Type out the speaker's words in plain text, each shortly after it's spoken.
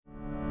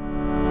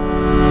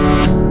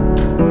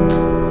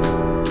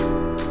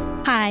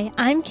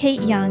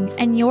Kate Young,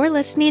 and you're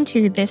listening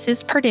to This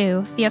is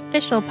Purdue, the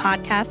official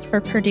podcast for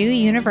Purdue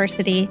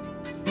University.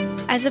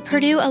 As a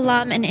Purdue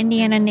alum and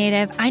Indiana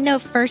native, I know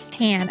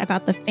firsthand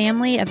about the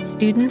family of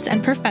students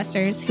and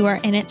professors who are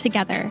in it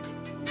together,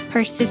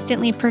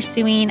 persistently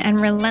pursuing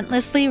and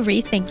relentlessly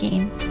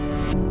rethinking.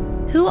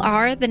 Who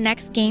are the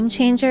next game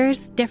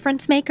changers,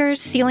 difference makers,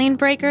 ceiling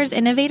breakers,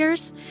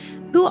 innovators?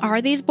 Who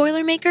are these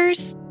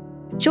Boilermakers?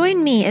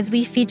 Join me as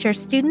we feature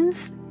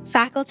students,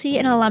 faculty,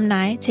 and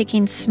alumni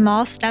taking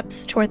small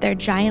steps toward their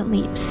giant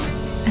leaps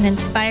and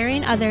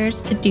inspiring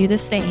others to do the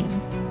same.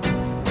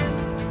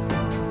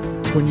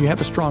 When you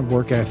have a strong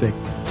work ethic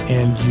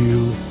and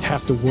you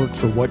have to work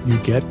for what you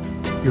get,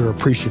 you're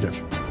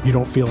appreciative. You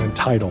don't feel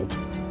entitled.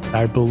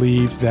 I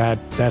believe that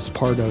that's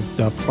part of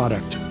the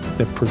product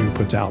that Purdue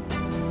puts out.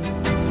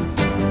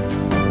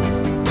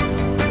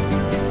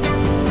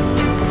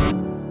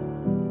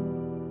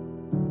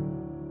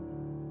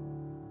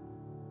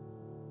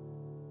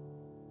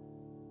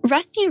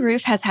 Rusty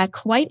Rueff has had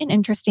quite an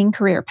interesting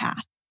career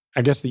path.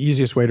 I guess the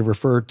easiest way to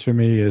refer to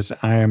me is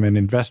I am an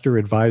investor,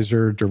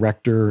 advisor,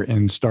 director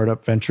in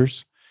startup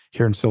ventures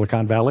here in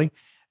Silicon Valley.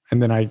 And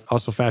then I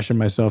also fashion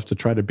myself to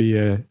try to be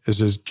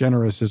as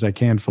generous as I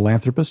can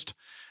philanthropist.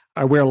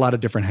 I wear a lot of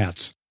different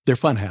hats. They're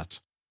fun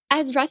hats.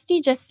 As Rusty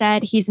just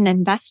said, he's an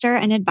investor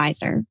and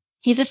advisor.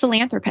 He's a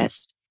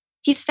philanthropist.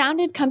 He's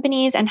founded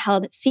companies and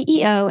held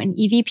CEO and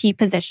EVP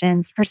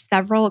positions for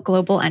several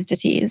global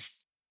entities.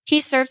 He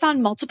serves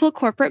on multiple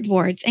corporate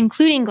boards,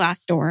 including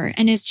Glassdoor,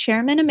 and is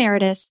chairman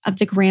emeritus of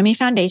the Grammy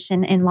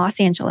Foundation in Los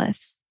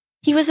Angeles.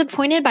 He was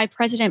appointed by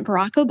President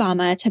Barack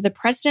Obama to the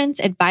President's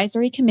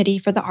Advisory Committee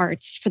for the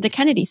Arts for the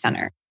Kennedy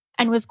Center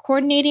and was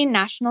coordinating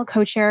national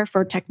co-chair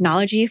for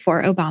technology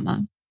for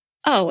Obama.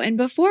 Oh, and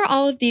before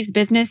all of these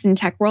business and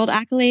tech world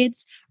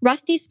accolades,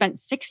 Rusty spent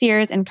 6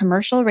 years in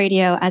commercial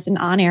radio as an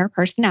on-air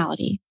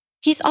personality.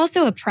 He's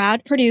also a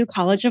proud Purdue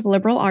College of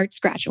Liberal Arts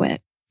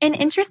graduate. An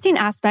interesting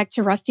aspect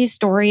to Rusty's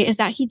story is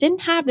that he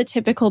didn't have the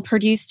typical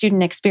Purdue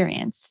student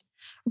experience.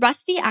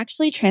 Rusty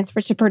actually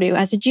transferred to Purdue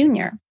as a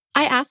junior.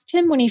 I asked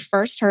him when he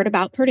first heard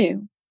about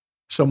Purdue.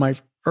 So my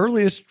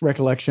earliest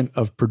recollection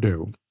of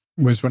Purdue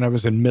was when I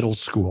was in middle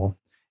school,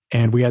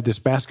 and we had this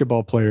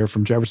basketball player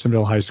from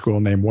Jeffersonville High School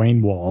named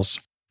Wayne Walls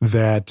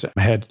that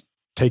had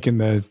taken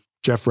the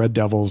Jeff Red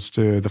Devils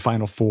to the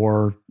Final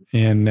Four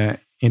in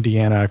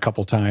Indiana a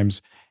couple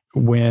times.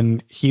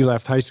 When he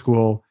left high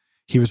school,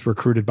 he was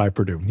recruited by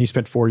Purdue. He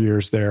spent 4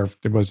 years there.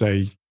 There was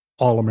a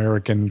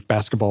All-American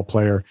basketball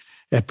player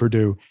at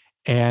Purdue.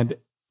 And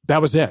that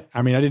was it.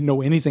 I mean, I didn't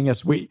know anything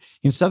else.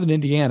 In Southern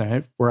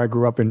Indiana, where I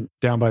grew up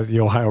down by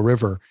the Ohio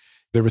River,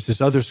 there was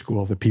this other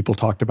school that people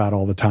talked about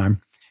all the time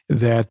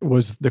that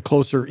was the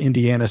closer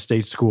Indiana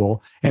State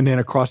School. And then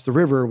across the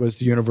river was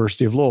the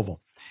University of Louisville.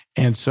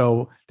 And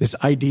so this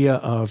idea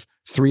of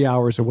 3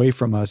 hours away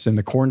from us in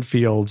the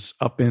cornfields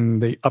up in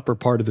the upper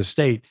part of the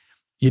state,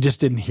 you just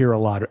didn't hear a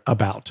lot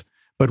about.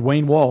 But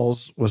Wayne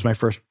Walls was my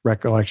first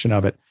recollection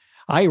of it.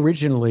 I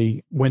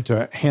originally went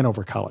to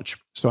Hanover College.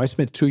 So I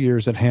spent 2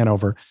 years at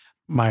Hanover.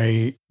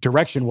 My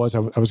direction was I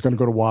was going to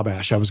go to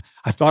Wabash.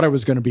 I thought I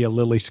was going to be a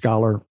Lilly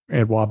Scholar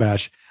at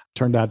Wabash.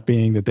 Turned out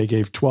being that they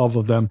gave 12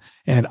 of them,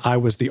 and I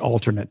was the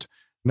alternate,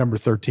 number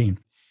 13.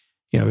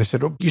 They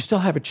said, "Oh, you still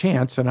have a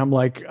chance." And I'm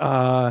like,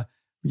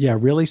 yeah,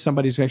 really?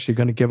 Somebody's actually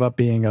going to give up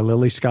being a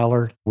Lilly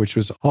Scholar, which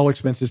was all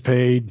expenses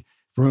paid,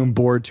 room,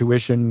 board,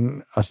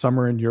 tuition, a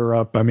summer in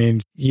Europe. I mean,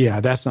 yeah,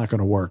 that's not going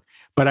to work.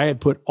 But I had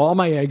put all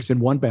my eggs in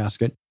one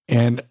basket,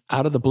 and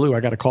out of the blue,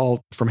 I got a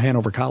call from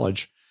Hanover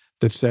College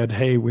that said,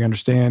 "Hey, we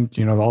understand,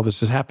 all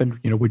this has happened.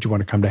 Would you want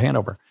to come to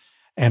Hanover?"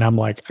 And I'm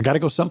like, I got to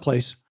go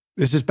someplace.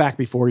 This is back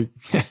before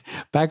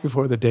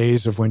the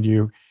days of when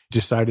you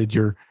decided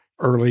your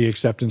early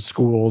acceptance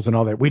schools and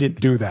all that. We didn't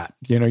do that.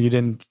 You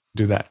didn't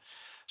do that.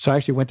 So I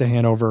actually went to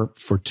Hanover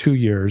for 2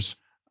 years.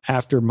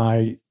 After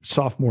my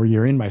sophomore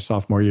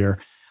year,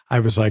 I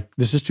was like,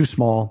 this is too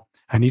small.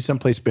 I need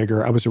someplace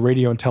bigger. I was a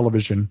radio and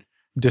television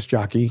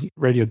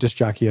radio disc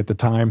jockey at the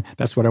time.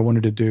 That's what I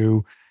wanted to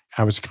do.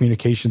 I was a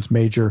communications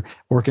major,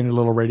 working at a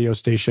little radio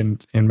station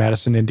in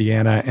Madison,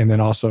 Indiana, and then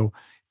also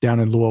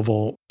down in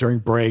Louisville during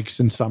breaks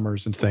and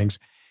summers and things.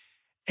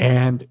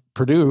 And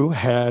Purdue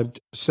had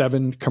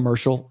 7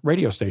 commercial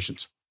radio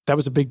stations. That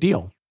was a big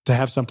deal to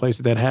have someplace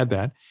that had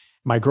that.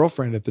 My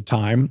girlfriend at the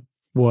time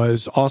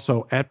was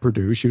also at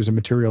Purdue. She was a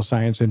material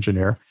science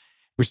engineer.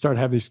 We started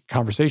having these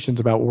conversations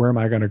about where am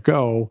I going to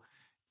go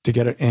to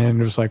get it. And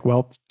it was like,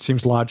 well, it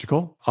seems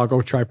logical. I'll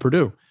go try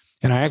Purdue.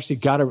 And I actually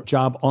got a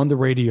job on the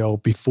radio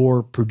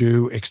before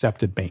Purdue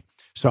accepted me.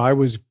 So I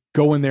was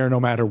going there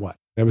no matter what.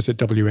 That was at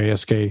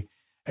WASK,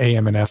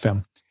 AM and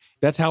FM.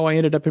 That's how I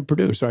ended up at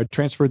Purdue. So I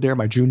transferred there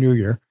my junior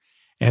year.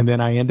 And then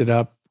I ended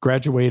up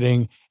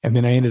graduating. And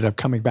then I ended up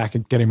coming back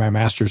and getting my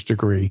master's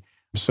degree.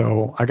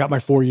 So I got my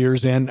 4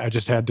 years in. I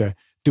just had to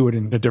do it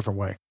in a different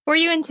way. Were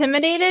you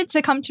intimidated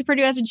to come to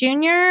Purdue as a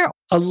junior?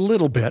 A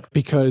little bit,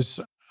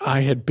 because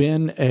I had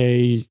been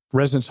a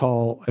residence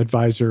hall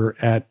advisor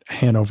at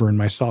Hanover in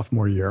my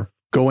sophomore year.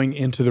 Going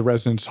into the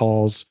residence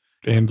halls,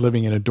 and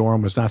living in a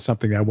dorm was not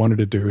something I wanted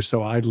to do.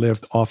 So I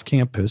lived off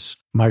campus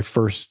my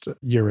first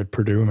year at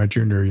Purdue, my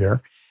junior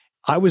year.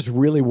 I was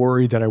really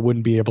worried that I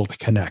wouldn't be able to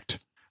connect,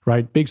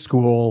 right? Big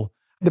school.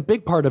 The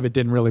big part of it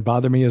didn't really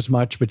bother me as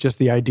much, but just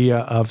the idea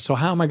of, so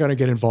how am I going to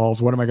get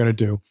involved? What am I going to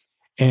do?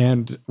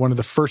 And one of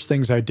the first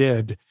things I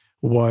did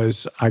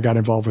was I got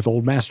involved with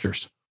Old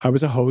Masters. I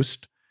was a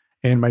host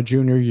in my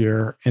junior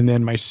year. And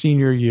then my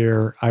senior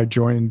year, I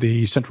joined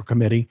the Central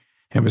Committee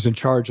and was in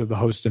charge of the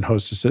hosts and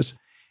hostesses.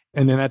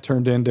 And then that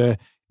turned into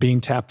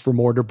being tapped for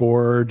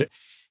mortarboard,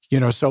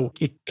 so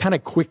it kind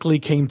of quickly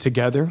came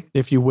together,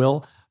 if you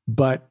will.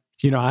 But,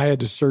 I had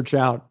to search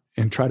out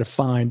and try to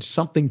find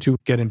something to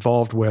get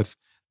involved with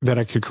that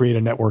I could create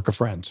a network of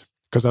friends.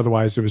 Because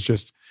otherwise it was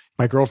just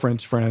my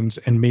girlfriend's friends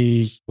and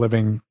me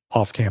living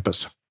off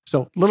campus.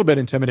 So a little bit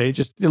intimidating,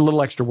 just a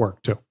little extra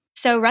work too.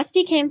 So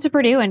Rusty came to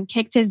Purdue and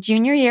kicked his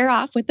junior year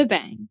off with a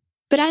bang.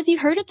 But as you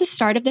heard at the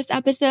start of this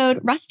episode,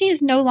 Rusty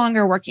is no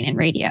longer working in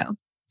radio.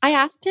 I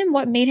asked him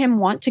what made him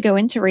want to go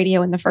into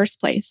radio in the first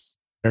place.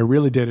 I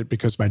really did it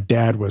because my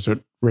dad was a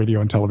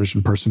radio and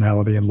television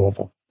personality in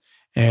Louisville.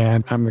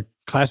 And I'm the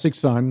classic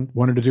son,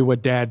 wanted to do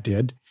what dad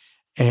did,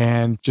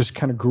 and just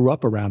kind of grew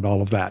up around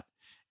all of that.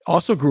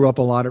 Also grew up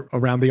a lot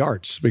around the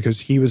arts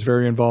because he was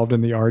very involved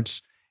in the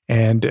arts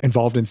and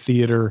involved in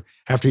theater.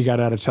 After he got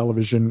out of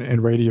television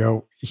and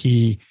radio,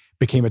 he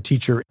became a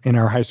teacher in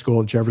our high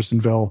school at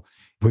Jeffersonville.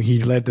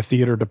 He led the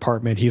theater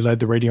department. He led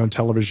the radio and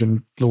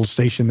television little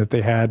station that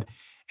they had.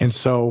 And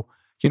so,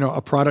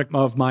 a product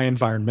of my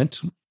environment,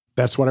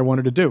 that's what I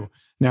wanted to do.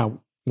 Now,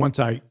 once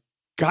I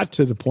got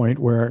to the point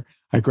where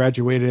I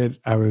graduated,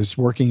 I was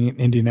working in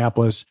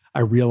Indianapolis, I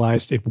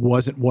realized it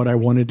wasn't what I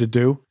wanted to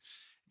do,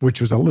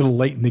 which was a little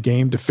late in the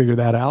game to figure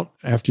that out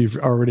after you've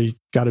already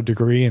got a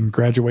degree and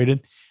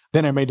graduated.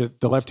 Then I made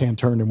the left-hand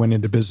turn and went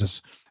into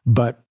business.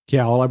 But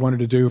yeah, all I wanted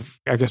to do,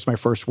 I guess my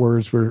first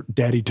words were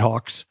daddy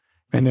talks.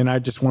 And then I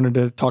just wanted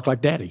to talk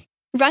like daddy.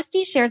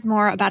 Rusty shares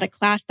more about a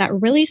class that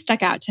really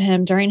stuck out to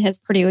him during his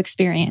Purdue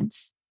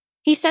experience.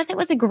 He says it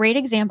was a great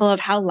example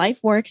of how life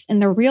works in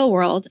the real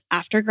world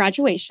after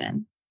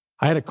graduation.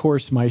 I had a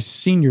course my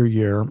senior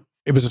year.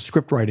 It was a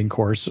script writing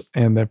course,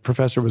 and the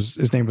professor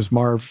his name was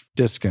Marv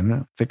Diskin.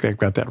 I think they've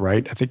got that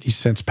right. I think he's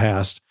since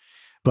passed.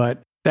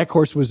 But that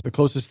course was the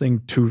closest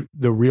thing to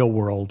the real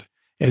world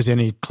as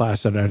any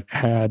class that I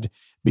had,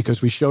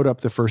 because we showed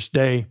up the first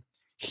day.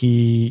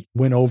 He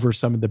went over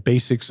some of the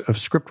basics of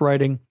script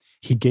writing.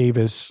 He gave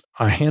us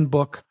a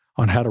handbook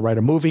on how to write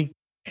a movie.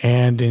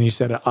 And then he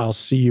said, I'll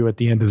see you at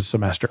the end of the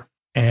semester.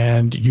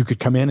 And you could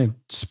come in and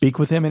speak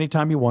with him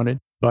anytime you wanted,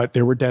 but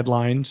there were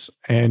deadlines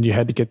and you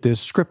had to get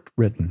this script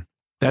written.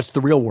 That's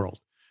the real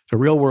world. The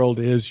real world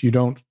is you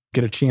don't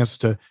get a chance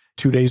to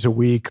 2 days a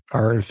week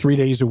or 3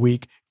 days a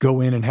week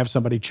go in and have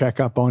somebody check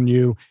up on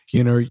you.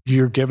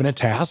 You're given a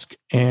task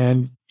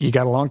and you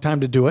got a long time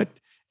to do it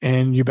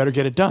and you better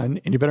get it done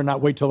and you better not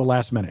wait till the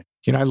last minute.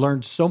 I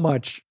learned so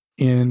much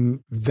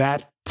in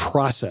that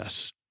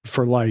process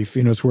for life.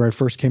 It's where I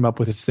first came up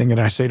with this thing. And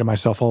I say to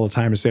myself all the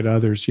time, I say to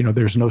others,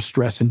 there's no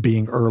stress in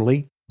being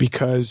early,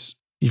 because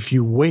if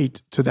you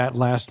wait to that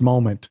last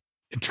moment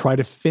and try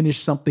to finish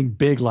something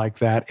big like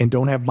that and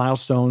don't have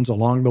milestones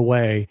along the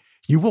way,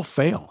 you will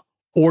fail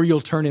or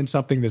you'll turn in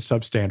something that's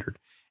substandard.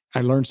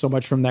 I learned so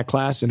much from that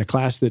class, in a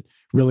class that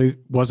really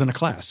wasn't a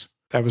class.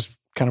 That was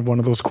kind of one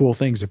of those cool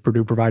things that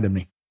Purdue provided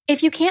me.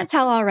 If you can't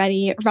tell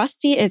already,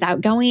 Rusty is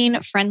outgoing,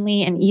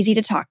 friendly, and easy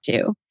to talk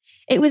to.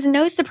 It was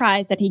no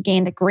surprise that he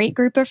gained a great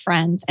group of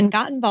friends and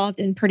got involved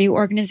in Purdue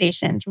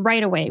organizations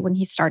right away when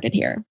he started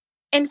here.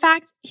 In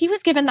fact, he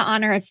was given the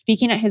honor of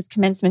speaking at his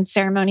commencement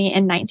ceremony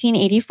in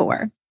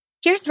 1984.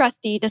 Here's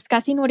Rusty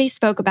discussing what he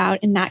spoke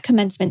about in that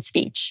commencement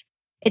speech.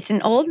 It's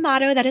an old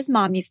motto that his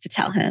mom used to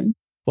tell him.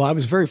 Well, I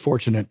was very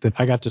fortunate that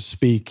I got to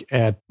speak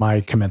at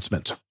my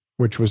commencement,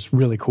 which was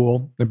really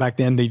cool. And back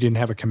then, they didn't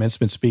have a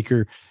commencement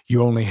speaker.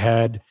 You only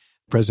had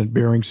President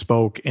Beering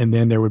spoke, and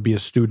then there would be a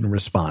student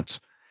response.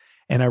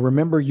 And I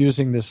remember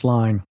using this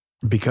line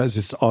because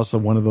it's also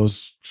one of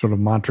those sort of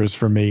mantras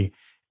for me.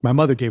 My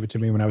mother gave it to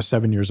me when I was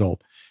 7 years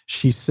old.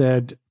 She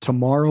said,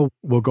 tomorrow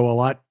will go a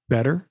lot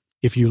better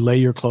if you lay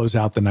your clothes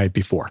out the night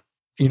before.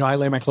 I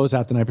lay my clothes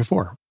out the night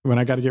before when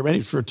I got to get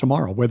ready for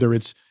tomorrow, whether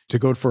it's to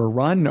go for a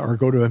run or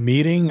go to a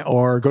meeting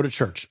or go to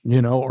church,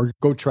 or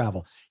go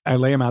travel. I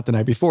lay them out the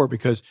night before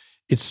because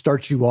it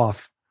starts you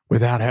off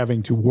without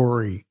having to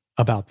worry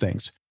about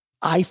things.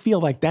 I feel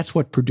like that's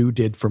what Purdue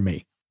did for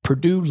me.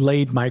 Purdue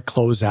laid my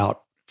clothes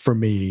out for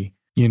me,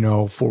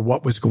 for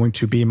what was going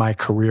to be my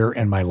career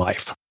and my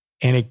life.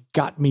 And it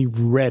got me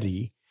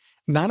ready,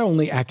 not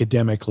only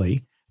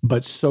academically,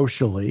 but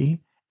socially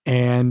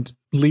and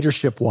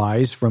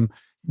leadership-wise, from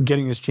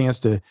getting this chance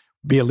to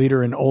be a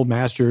leader in Old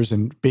Masters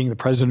and being the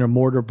president of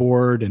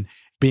Mortarboard and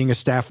being a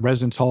staff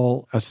residence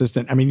hall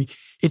assistant. I mean,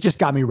 it just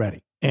got me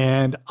ready.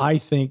 And I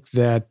think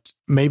that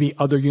maybe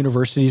other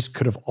universities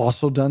could have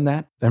also done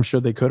that. I'm sure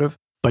they could have.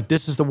 But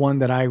this is the one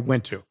that I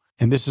went to.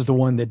 And this is the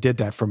one that did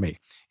that for me.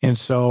 And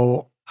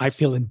so I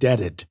feel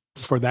indebted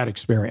for that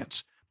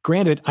experience.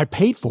 Granted, I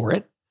paid for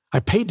it. I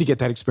paid to get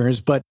that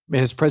experience, but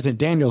as President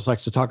Daniels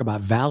likes to talk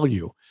about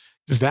value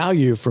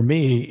for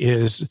me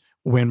is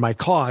when my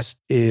cost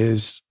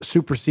is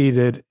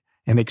superseded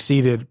and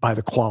exceeded by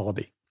the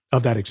quality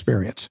of that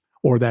experience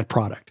or that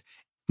product.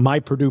 My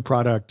Purdue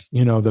product,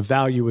 the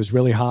value is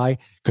really high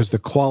because the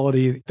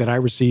quality that I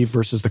received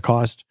versus the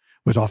cost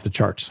was off the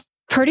charts.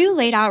 Purdue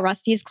laid out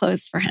Rusty's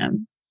clothes for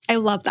him. I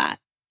love that.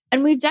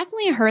 And we've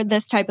definitely heard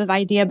this type of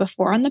idea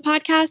before on the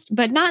podcast,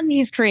 but not in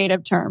these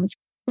creative terms.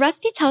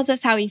 Rusty tells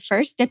us how he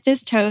first dipped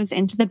his toes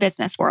into the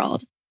business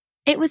world.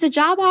 It was a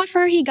job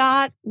offer he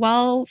got,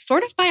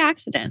 sort of by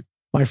accident.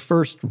 My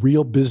first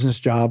real business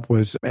job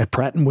was at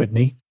Pratt &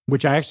 Whitney,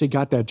 which I actually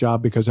got that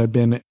job because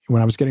when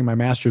I was getting my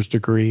master's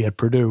degree at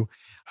Purdue,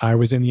 I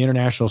was in the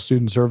International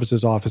Student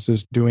Services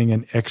offices doing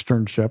an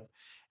externship,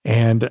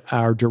 and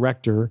our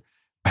director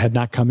had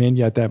not come in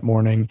yet that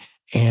morning,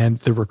 and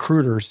the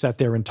recruiter sat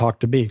there and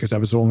talked to me because I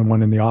was the only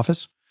one in the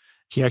office.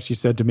 He actually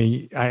said to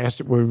me, I asked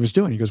him what he was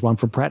doing. He goes, well, I'm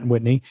from Pratt &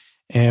 Whitney,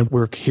 and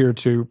we're here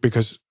to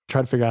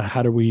try to figure out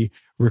how do we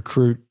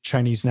recruit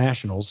Chinese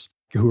nationals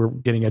who are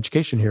getting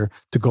education here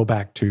to go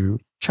back to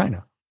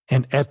China.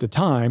 And at the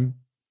time,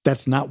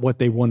 that's not what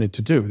they wanted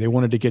to do. They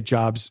wanted to get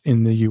jobs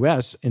in the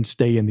U.S. and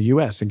stay in the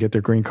U.S. and get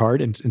their green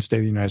card and stay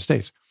in the United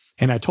States.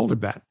 And I told him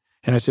that.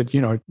 And I said,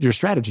 your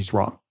strategy's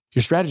wrong.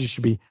 Your strategy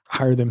should be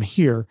hire them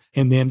here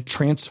and then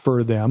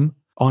transfer them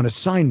on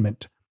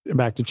assignment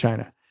back to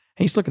China.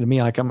 And he's looking at me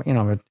like I'm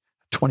a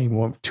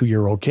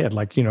 22-year-old kid.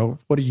 Like,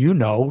 what do you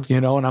know?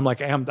 And I'm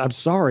like, I'm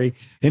sorry.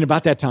 And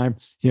about that time,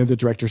 the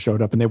director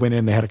showed up and they went in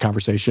and they had a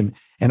conversation.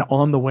 And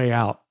on the way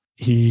out,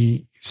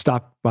 he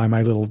stopped by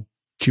my little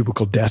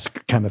cubicle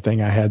desk kind of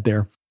thing I had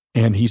there.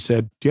 And he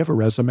said, do you have a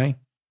resume?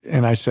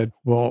 And I said,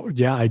 well,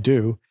 yeah, I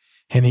do.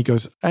 And he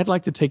goes, I'd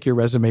like to take your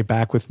resume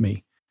back with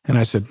me. And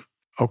I said,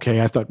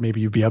 okay, I thought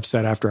maybe you'd be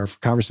upset after our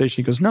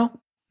conversation. He goes,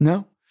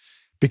 no,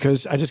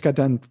 because I just got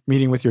done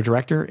meeting with your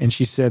director and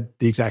she said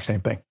the exact same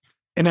thing.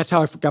 And that's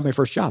how I got my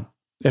first job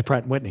at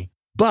Pratt & Whitney.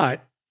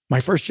 But my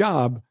first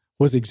job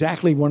was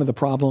exactly one of the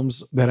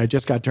problems that I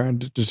just got trying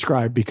to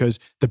describe, because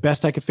the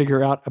best I could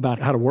figure out about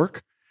how to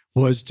work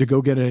was to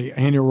go get an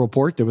annual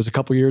report that was a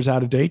couple years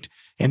out of date.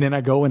 And then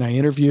I go and I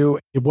interview.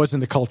 It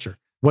wasn't the culture.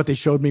 What they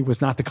showed me was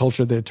not the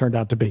culture that it turned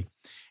out to be.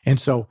 And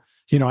so,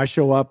 I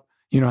show up,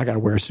 I got to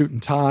wear a suit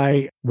and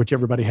tie, which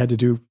everybody had to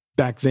do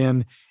back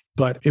then,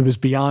 but it was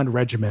beyond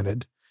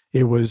regimented.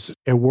 It was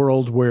a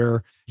world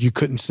where you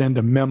couldn't send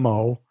a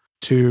memo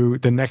to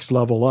the next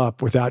level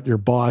up without your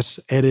boss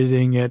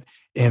editing it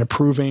and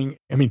approving.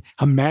 I mean,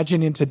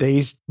 imagine in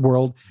today's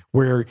world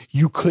where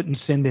you couldn't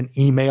send an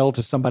email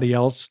to somebody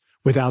else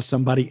without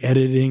somebody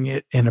editing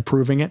it and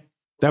approving it.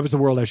 That was the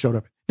world I showed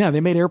up. Now,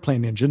 they made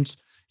airplane engines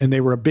and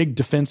they were a big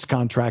defense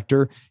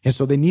contractor. And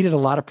so they needed a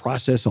lot of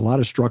process, a lot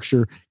of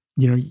structure.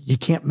 You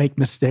can't make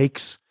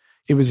mistakes.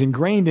 It was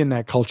ingrained in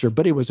that culture,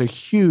 but it was a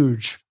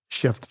huge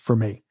shift for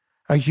me,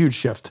 a huge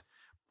shift.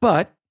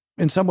 But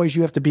in some ways,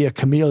 you have to be a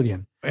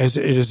chameleon as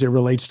it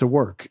relates to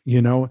work,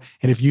 and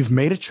if you've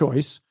made a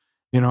choice,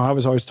 I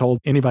was always told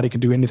anybody can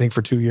do anything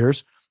for 2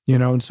 years,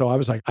 and so I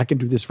was like, I can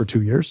do this for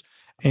 2 years.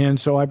 And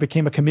so I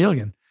became a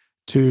chameleon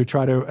to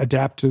try to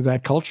adapt to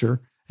that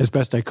culture as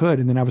best I could.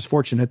 And then I was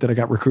fortunate that I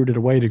got recruited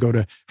away to go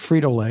to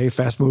Frito-Lay,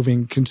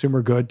 fast-moving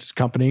consumer goods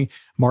company,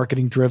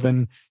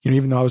 marketing-driven.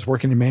 Even though I was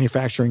working in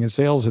manufacturing and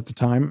sales at the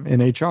time in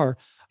HR,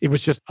 it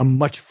was just a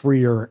much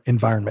freer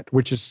environment,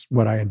 which is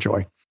what I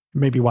enjoy.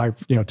 Maybe why,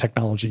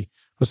 technology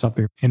was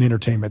something in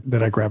entertainment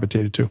that I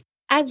gravitated to.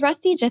 As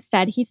Rusty just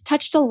said, he's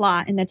touched a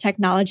lot in the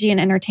technology and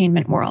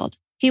entertainment world.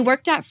 He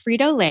worked at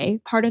Frito-Lay,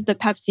 part of the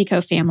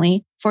PepsiCo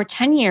family, for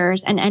 10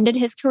 years and ended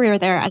his career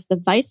there as the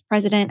Vice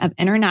President of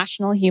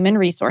International Human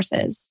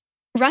Resources.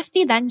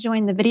 Rusty then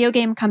joined the video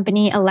game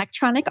company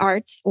Electronic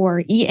Arts,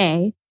 or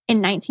EA,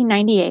 in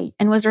 1998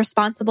 and was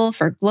responsible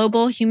for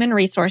global human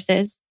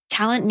resources,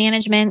 talent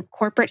management,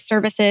 corporate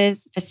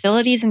services,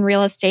 facilities and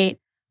real estate,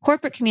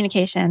 corporate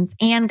communications,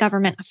 and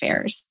government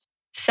affairs.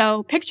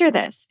 So picture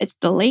this. It's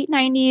the late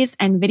 90s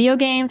and video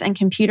games and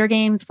computer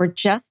games were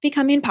just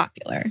becoming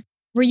popular.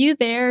 Were you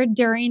there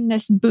during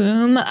this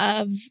boom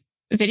of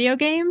video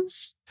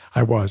games?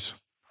 I was.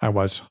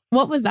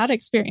 What was that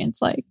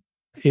experience like?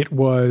 It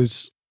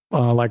was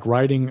like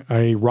riding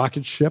a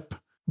rocket ship,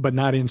 but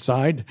not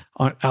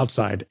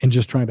outside, and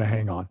just trying to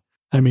hang on.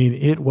 I mean,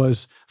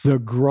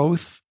 the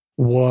growth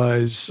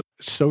was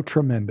so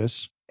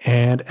tremendous.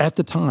 And at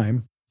the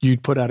time,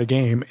 you'd put out a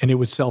game and it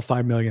would sell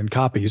 5 million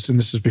copies. And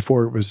this was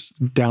before it was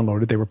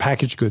downloaded. They were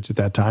packaged goods at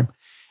that time.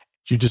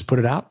 You just put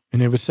it out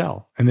and it would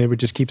sell, and they would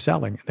just keep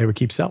selling. They would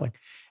keep selling.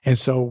 And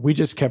so we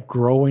just kept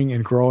growing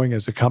and growing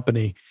as a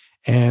company.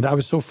 And I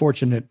was so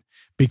fortunate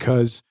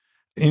because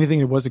anything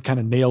that wasn't kind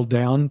of nailed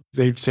down,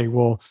 they'd say,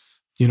 well,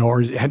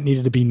 or it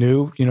needed to be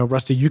new,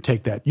 Rusty, you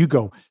take that, you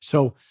go.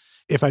 So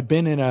if I'd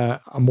been in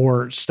a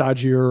more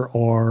stodgier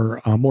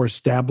or a more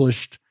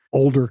established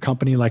older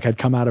company like I'd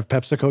come out of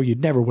PepsiCo, you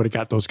never would have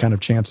got those kind of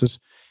chances.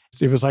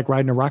 It was like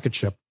riding a rocket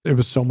ship. It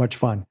was so much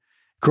fun.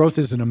 Growth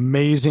is an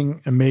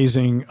amazing,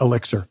 amazing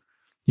elixir.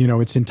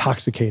 It's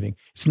intoxicating.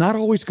 It's not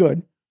always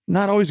good.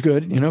 not always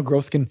good.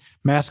 Growth can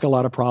mask a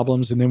lot of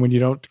problems. And then when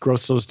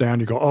growth slows down,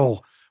 you go,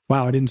 oh,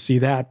 wow, I didn't see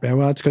that.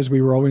 Well, it's because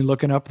we were always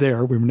looking up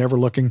there. We were never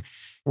looking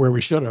where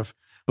we should have.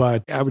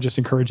 But I would just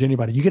encourage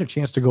anybody, you get a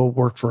chance to go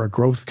work for a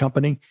growth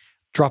company,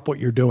 drop what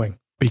you're doing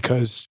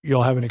because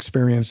you'll have an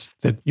experience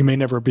that you may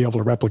never be able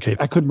to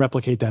replicate. I couldn't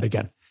replicate that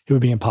again. It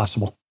would be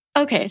impossible.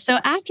 Okay, so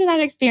after that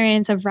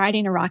experience of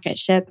riding a rocket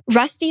ship,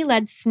 Rusty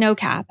led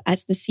Snowcap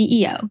as the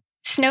CEO.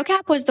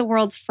 Snowcap was the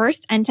world's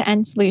first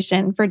end-to-end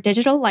solution for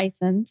digital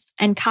license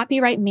and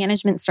copyright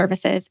management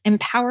services,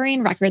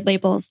 empowering record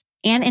labels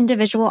and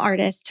individual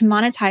artists to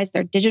monetize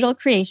their digital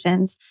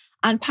creations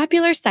on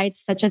popular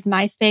sites such as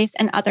MySpace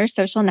and other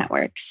social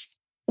networks.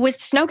 With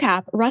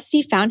Snowcap,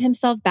 Rusty found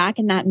himself back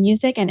in that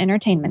music and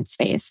entertainment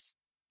space.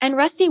 And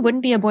Rusty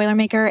wouldn't be a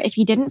Boilermaker if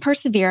he didn't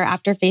persevere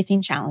after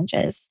facing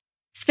challenges,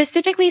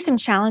 specifically some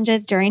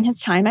challenges during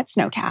his time at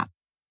Snowcap.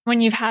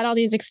 When you've had all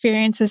these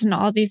experiences and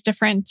all these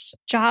different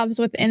jobs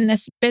within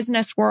this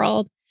business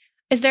world,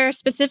 is there a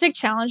specific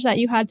challenge that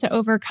you had to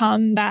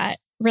overcome that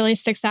really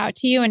sticks out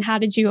to you? And how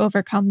did you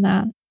overcome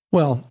that?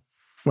 Well,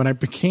 when I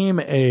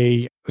became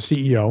a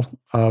CEO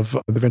of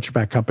the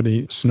venture-backed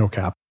company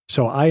Snowcap,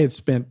 so I had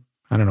spent,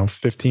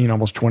 15,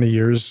 almost 20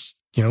 years,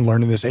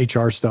 learning this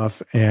HR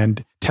stuff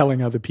and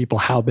telling other people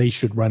how they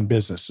should run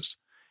businesses.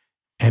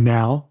 And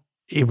now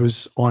it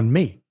was on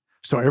me.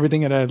 So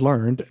everything that I had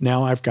learned,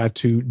 now I've got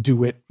to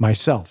do it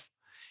myself.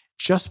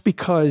 Just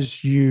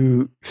because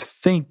you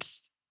think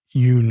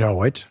you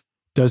know it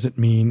doesn't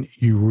mean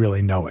you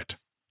really know it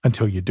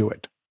until you do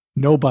it.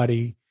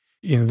 Nobody,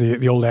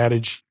 the old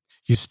adage,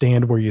 you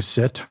stand where you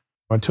sit.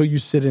 Until you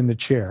sit in the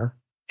chair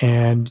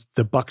and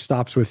the buck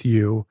stops with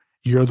you,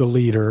 you're the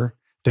leader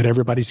that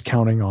everybody's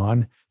counting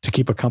on to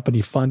keep a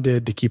company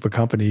funded, to keep a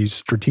company's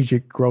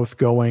strategic growth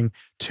going,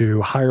 to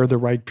hire the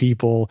right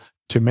people,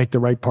 to make the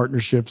right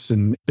partnerships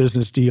and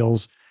business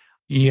deals.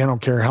 I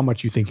don't care how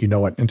much you think you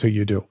know it until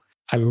you do.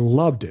 I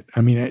loved it.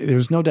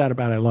 There's no doubt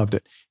about it. I loved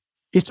it.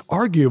 It's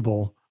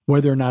arguable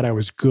whether or not I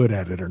was good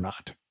at it or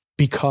not,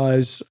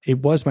 because it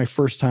was my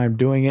first time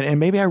doing it. And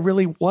maybe I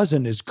really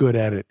wasn't as good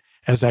at it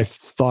as I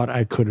thought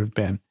I could have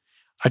been.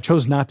 I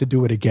chose not to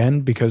do it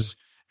again because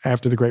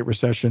after the Great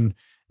Recession,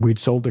 we'd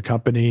sold the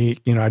company.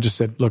 I just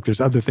said, look, there's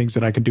other things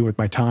that I can do with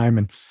my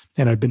time.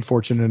 And I'd been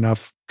fortunate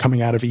enough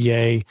coming out of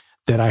EA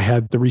that I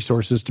had the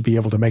resources to be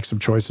able to make some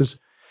choices.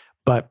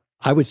 But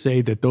I would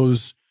say that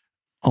those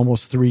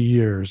almost 3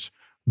 years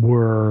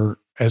were,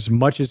 as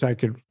much as I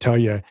could tell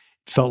you,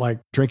 felt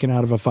like drinking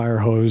out of a fire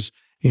hose,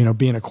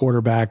 being a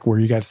quarterback where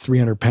you got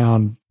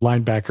 300-pound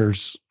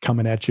linebackers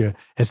coming at you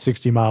at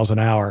 60 miles an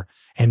hour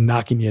and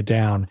knocking you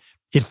down.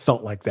 It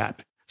felt like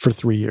that for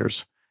 3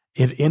 years.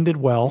 It ended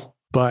well,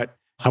 but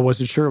I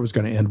wasn't sure it was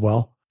going to end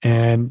well.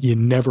 And you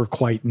never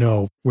quite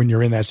know when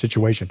you're in that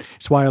situation.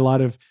 It's why a lot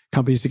of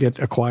companies that get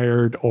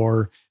acquired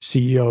or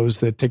CEOs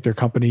that take their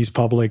companies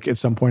public at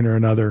some point or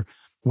another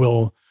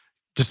will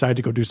decide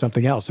to go do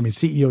something else.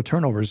 CEO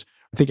turnovers,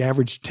 I think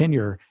average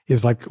tenure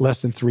is like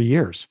less than 3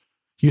 years.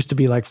 Used to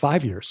be like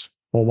 5 years.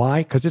 Well,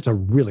 why? Because it's a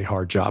really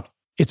hard job.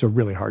 It's a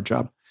really hard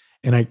job.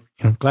 And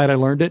I'm glad I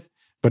learned it,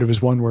 but it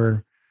was one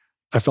where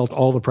I felt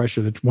all the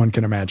pressure that one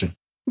can imagine.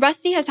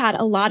 Rusty has had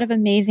a lot of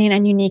amazing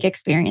and unique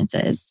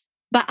experiences.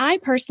 But I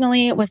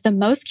personally was the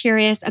most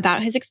curious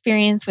about his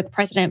experience with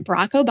President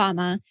Barack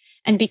Obama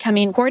and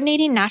becoming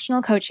coordinating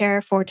national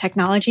co-chair for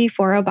Technology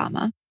for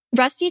Obama.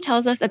 Rusty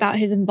tells us about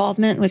his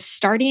involvement with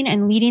starting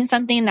and leading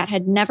something that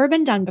had never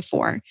been done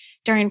before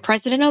during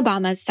President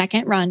Obama's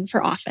second run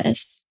for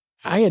office.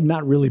 I had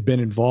not really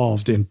been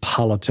involved in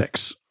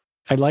politics.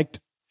 I liked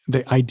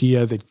the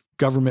idea that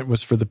government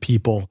was for the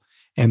people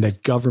and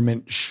that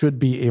government should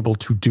be able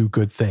to do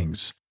good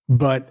things,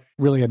 but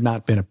really had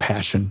not been a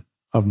passion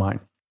of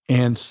mine.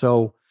 And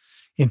so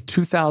in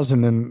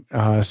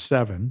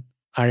 2007,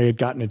 I had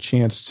gotten a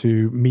chance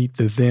to meet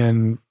the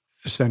then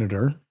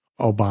Senator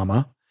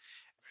Obama.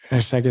 I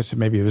guess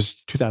maybe it was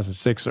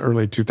 2006,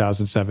 early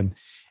 2007.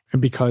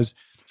 And because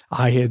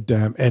I had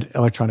at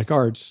Electronic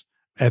Arts,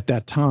 at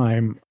that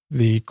time,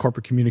 the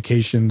corporate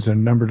communications and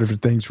a number of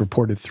different things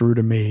reported through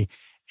to me.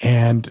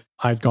 And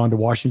I'd gone to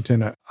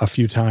Washington a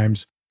few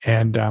times.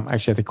 And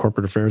actually, I think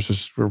corporate affairs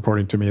was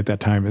reporting to me at that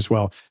time as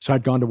well. So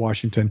I'd gone to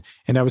Washington,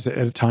 and that was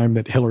at a time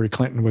that Hillary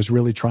Clinton was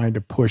really trying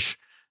to push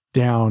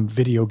down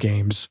video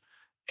games.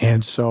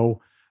 And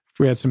so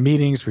we had some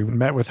meetings, we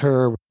met with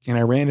her, and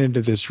I ran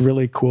into this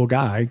really cool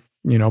guy,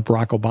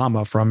 Barack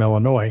Obama from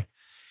Illinois.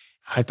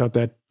 I thought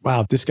that,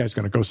 wow, this guy's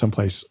going to go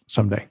someplace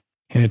someday.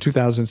 And in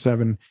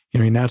 2007,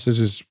 he announces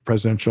his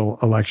presidential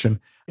election.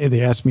 And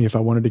they asked me if I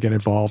wanted to get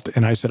involved.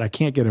 And I said, I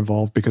can't get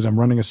involved because I'm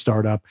running a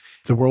startup.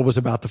 The world was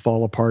about to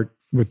fall apart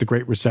with the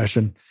Great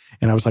Recession.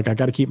 And I was like, I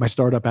got to keep my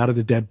startup out of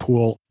the dead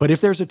pool. But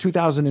if there's a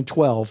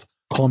 2012,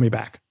 call me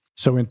back.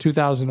 So in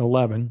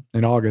 2011,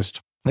 in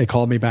August, they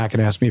called me back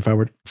and asked me if I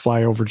would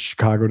fly over to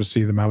Chicago to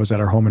see them. I was at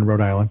our home in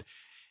Rhode Island.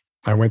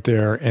 I went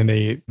there and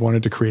they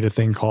wanted to create a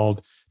thing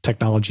called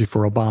Technology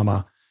for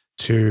Obama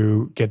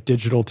to get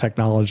digital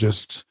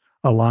technologists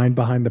aligned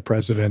behind the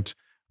president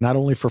not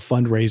only for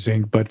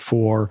fundraising, but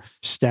for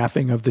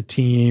staffing of the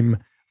team,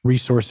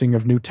 resourcing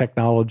of new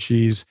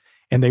technologies.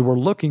 And they were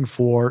looking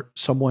for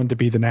someone to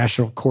be the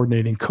national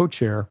coordinating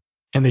co-chair,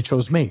 and they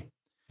chose me.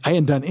 I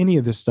hadn't done any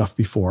of this stuff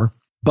before,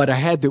 but I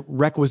had the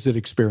requisite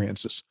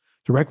experiences.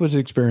 The requisite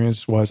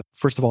experience was,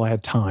 first of all, I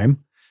had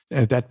time.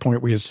 At that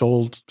point, we had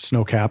sold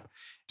Snowcap,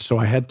 so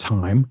I had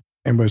time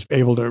and was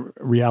able to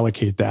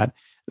reallocate that.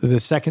 The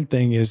second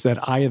thing is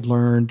that I had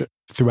learned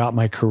throughout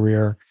my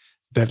career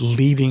that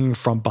leading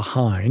from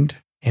behind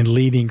and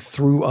leading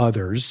through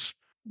others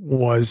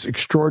was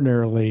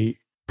extraordinarily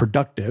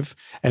productive,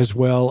 as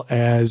well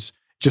as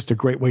just a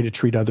great way to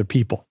treat other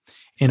people.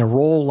 In a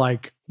role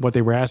like what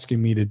they were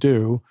asking me to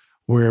do,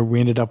 where we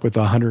ended up with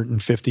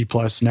 150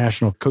 plus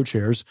national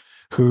co-chairs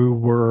who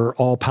were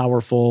all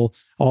powerful,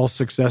 all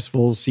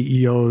successful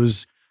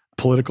CEOs,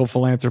 political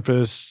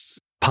philanthropists,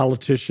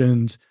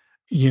 politicians.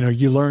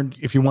 You learn,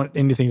 if you want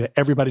anything, that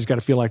everybody's got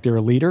to feel like they're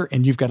a leader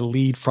and you've got to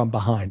lead from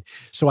behind.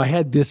 So I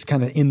had this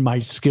kind of in my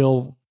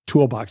skill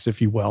toolbox,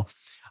 if you will.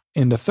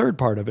 And the third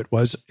part of it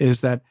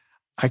is that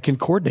I can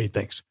coordinate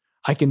things.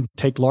 I can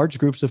take large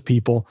groups of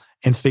people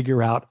and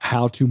figure out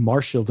how to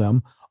marshal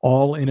them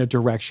all in a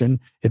direction,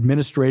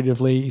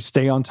 administratively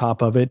stay on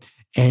top of it,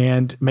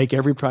 and make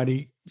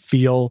everybody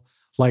feel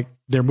like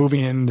they're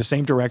moving in the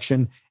same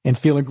direction and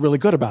feeling really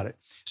good about it.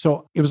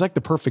 So it was like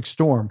the perfect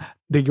storm.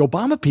 The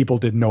Obama people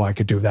didn't know I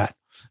could do that.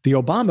 The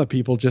Obama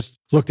people just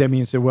looked at me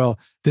and said, well,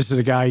 this is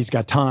a guy, he's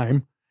got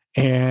time.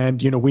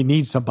 And, we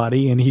need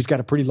somebody. And he's got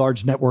a pretty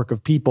large network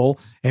of people.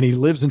 And he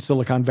lives in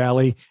Silicon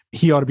Valley.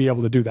 He ought to be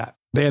able to do that.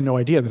 They had no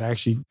idea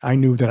that I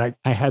knew that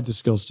I had the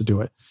skills to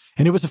do it.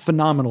 And it was a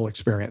phenomenal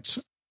experience.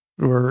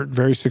 We were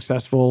very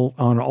successful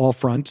on all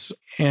fronts.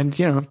 And,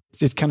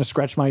 it kind of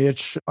scratched my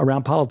itch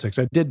around politics.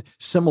 I did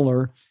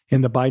similar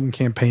in the Biden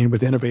campaign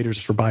with Innovators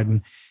for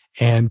Biden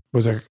and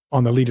was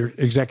on the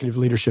executive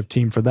leadership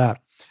team for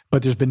that.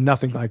 But there's been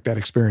nothing like that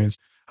experience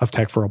of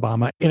Tech for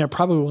Obama. And I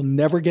probably will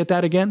never get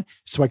that again.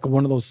 It's like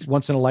one of those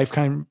once in a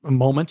lifetime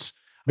moments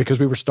because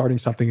we were starting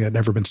something that had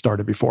never been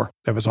started before.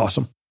 That was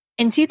awesome.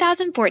 In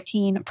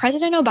 2014,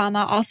 President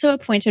Obama also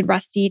appointed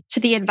Rusty to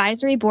the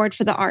Advisory Board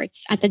for the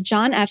Arts at the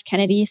John F.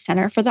 Kennedy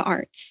Center for the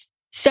Arts.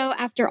 So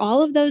after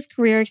all of those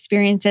career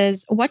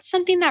experiences, what's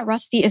something that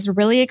Rusty is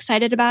really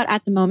excited about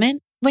at the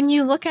moment? When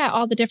you look at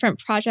all the different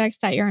projects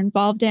that you're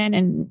involved in,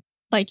 and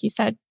like you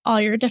said,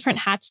 all your different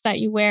hats that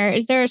you wear,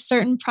 is there a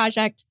certain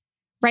project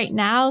right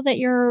now that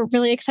you're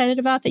really excited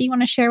about that you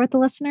want to share with the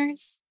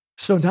listeners?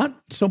 So not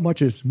so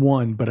much as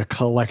one, but a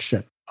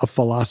collection of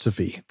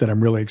philosophy that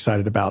I'm really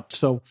excited about.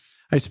 So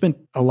I spent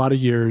a lot of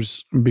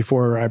years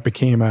before I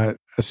became a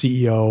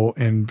CEO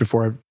and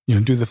before I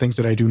do the things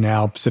that I do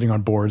now, sitting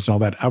on boards and all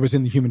that. I was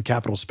in the human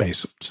capital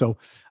space. So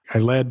I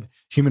led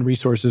human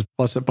resources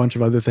plus a bunch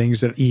of other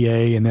things at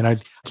EA. And then I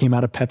came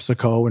out of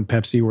PepsiCo and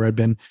Pepsi, where I'd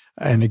been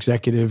an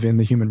executive in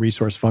the human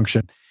resource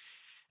function.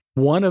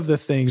 One of the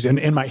things,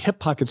 and my hip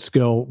pocket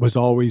skill was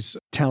always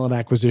talent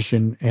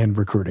acquisition and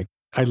recruiting.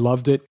 I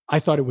loved it. I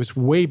thought it was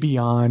way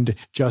beyond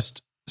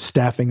just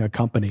staffing a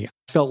company.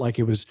 I felt like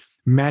it was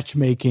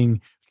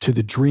matchmaking to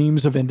the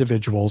dreams of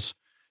individuals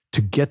to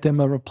get them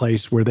to a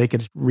place where they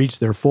could reach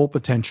their full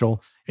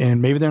potential.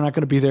 And maybe they're not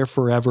going to be there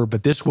forever,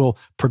 but this will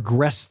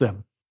progress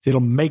them.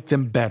 It'll make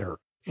them better.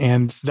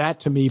 And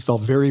that to me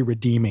felt very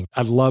redeeming.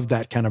 I love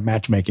that kind of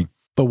matchmaking.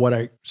 But what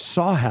I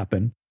saw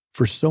happen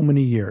for so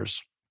many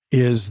years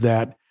is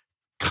that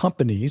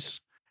companies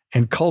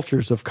and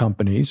cultures of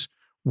companies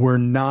were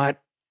not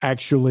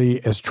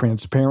actually as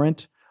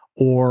transparent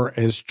or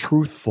as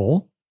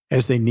truthful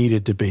as they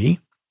needed to be.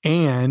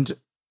 And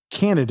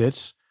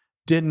candidates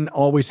didn't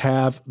always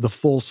have the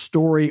full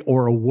story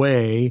or a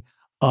way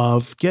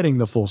of getting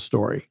the full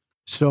story.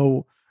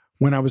 So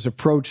when I was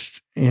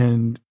approached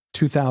in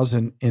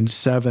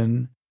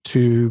 2007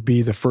 to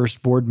be the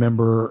first board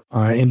member,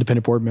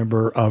 independent board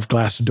member of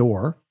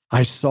Glassdoor,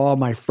 I saw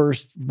my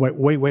first,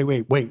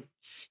 wait.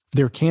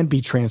 There can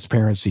be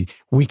transparency.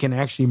 We can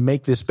actually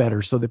make this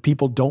better so that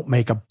people don't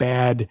make a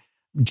bad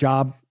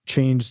job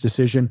change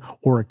decision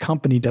or a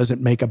company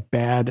doesn't make a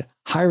bad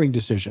hiring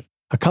decision.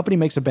 A company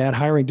makes a bad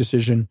hiring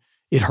decision,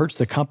 it hurts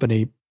the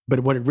company, but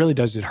what it really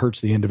does, it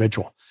hurts the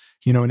individual.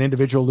 An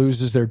individual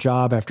loses their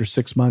job after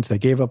 6 months. They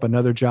gave up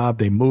another job.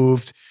 They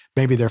moved.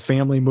 Maybe their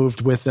family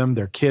moved with them.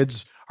 Their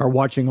kids are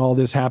watching all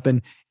this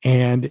happen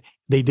and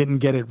they didn't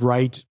get it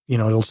right.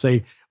 It'll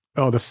say,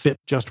 oh, the fit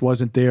just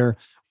wasn't there.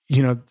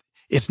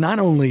 It's not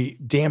only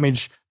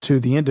damage to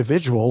the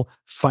individual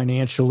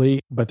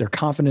financially, but their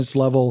confidence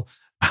level,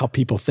 how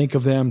people think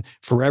of them.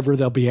 Forever,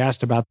 they'll be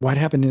asked about what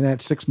happened in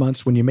that 6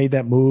 months when you made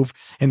that move,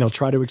 and they'll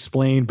try to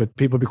explain, but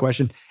people will be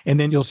questioned. And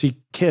then you'll see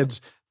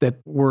kids that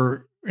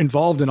were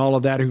involved in all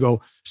of that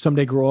who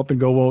someday grow up and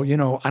go,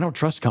 well, I don't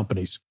trust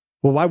companies.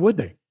 Well, why would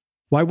they?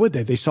 Why would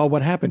they? They saw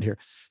what happened here.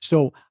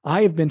 So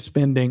I have been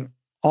spending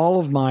all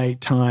of my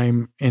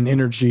time and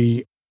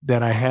energy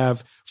that I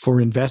have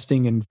for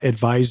investing and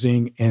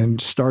advising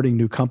and starting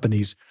new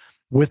companies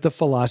with the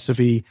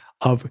philosophy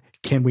of,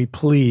 can we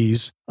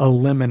please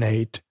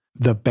eliminate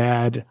the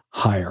bad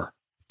hire?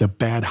 the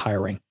bad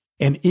hiring.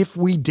 And if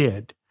we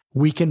did,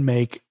 we can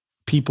make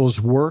people's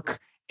work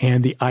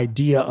and the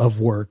idea of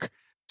work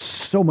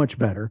so much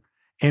better.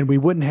 And we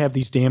wouldn't have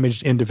these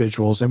damaged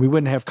individuals, and we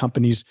wouldn't have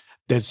companies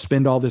that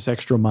spend all this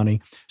extra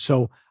money.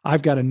 So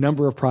I've got a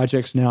number of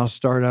projects now,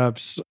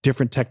 startups,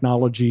 different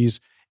technologies,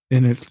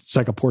 and it's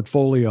like a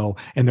portfolio,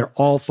 and they're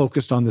all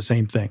focused on the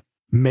same thing,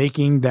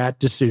 making that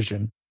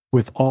decision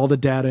with all the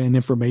data and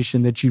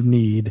information that you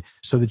need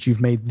so that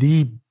you've made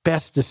the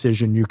best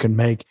decision you can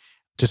make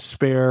to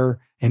spare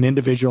an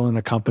individual and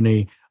a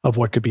company of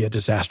what could be a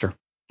disaster.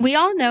 We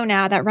all know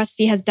now that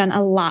Rusty has done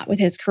a lot with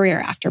his career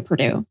after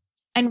Purdue.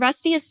 And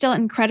Rusty is still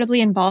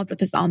incredibly involved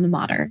with his alma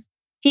mater.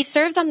 He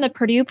serves on the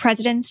Purdue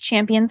President's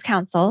Champions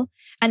Council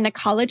and the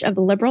College of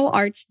Liberal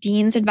Arts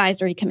Dean's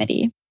Advisory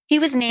Committee. He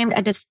was named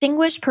a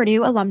Distinguished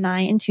Purdue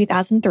Alumni in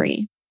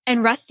 2003.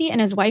 And Rusty and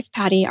his wife,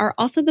 Patty, are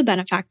also the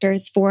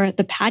benefactors for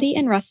the Patty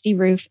and Rusty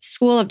Roof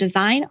School of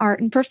Design,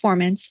 Art, and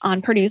Performance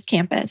on Purdue's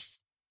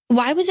campus.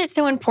 Why was it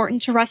so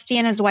important to Rusty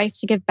and his wife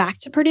to give back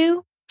to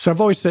Purdue? So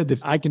I've always said that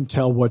I can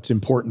tell what's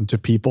important to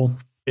people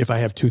if I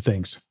have two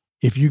things.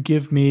 If you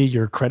give me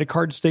your credit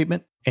card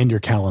statement and your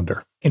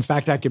calendar. In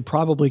fact, I could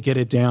probably get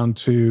it down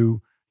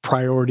to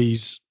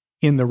priorities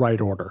in the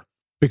right order,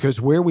 because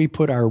where we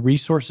put our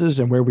resources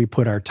and where we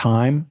put our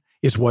time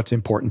is what's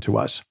important to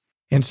us.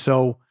 And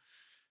so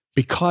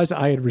because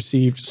I had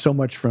received so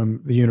much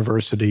from the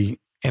university,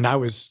 and I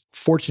was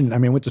fortunate,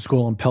 I went to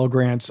school on Pell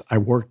Grants, I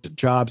worked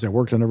jobs, I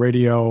worked on the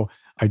radio,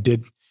 I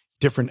did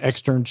different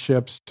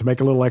externships to make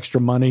a little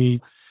extra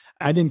money.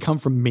 I didn't come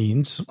from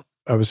means.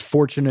 I was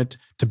fortunate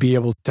to be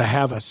able to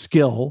have a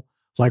skill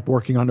like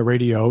working on the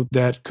radio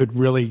that could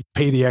really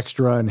pay the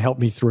extra and help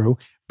me through.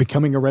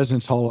 Becoming a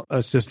residence hall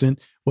assistant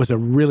was a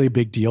really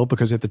big deal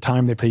because at the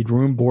time they paid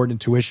room, board,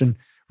 and tuition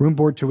and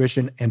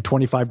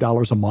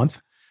 $25 a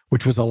month,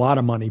 which was a lot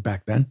of money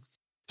back then.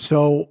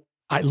 So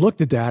I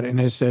looked at that and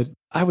I said,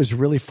 I was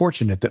really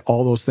fortunate that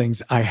all those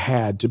things I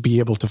had to be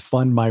able to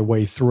fund my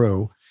way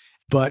through.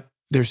 But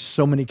there's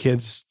so many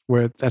kids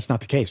where that's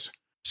not the case.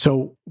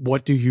 So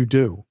what do?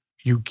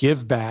 You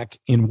give back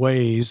in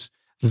ways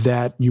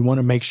that you want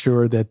to make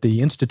sure that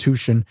the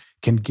institution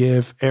can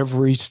give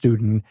every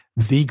student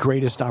the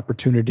greatest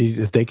opportunity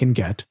that they can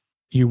get.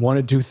 You want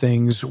to do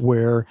things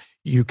where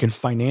you can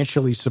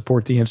financially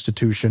support the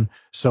institution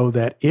so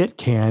that it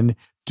can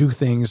do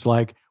things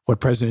like what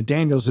President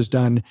Daniels has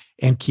done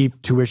and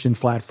keep tuition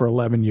flat for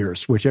 11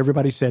 years, which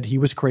everybody said he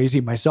was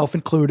crazy, myself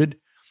included.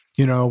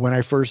 When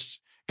I first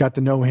got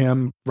to know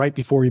him right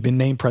before he'd been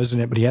named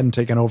president, but he hadn't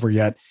taken over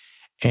yet.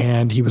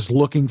 And he was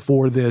looking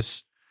for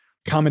this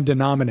common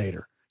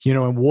denominator,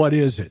 and what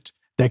is it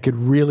that could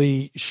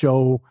really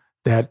show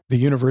that the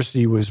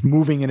university was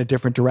moving in a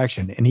different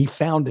direction? And he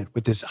found it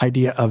with this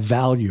idea of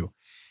value.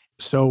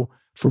 So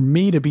for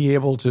me to be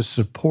able to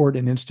support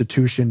an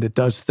institution that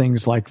does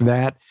things like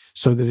that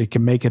so that it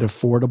can make it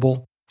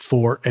affordable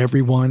for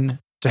everyone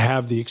to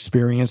have the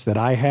experience that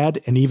I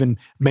had, and even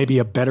maybe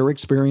a better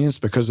experience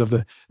because of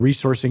the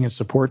resourcing and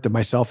support that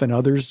myself and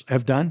others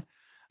have done,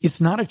 it's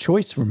not a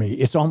choice for me.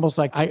 It's almost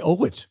like I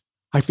owe it.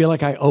 I feel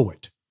like I owe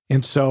it.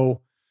 And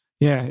so,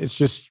 it's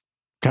just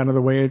kind of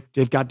the way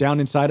it got down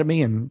inside of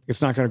me, and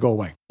it's not going to go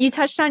away. You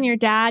touched on your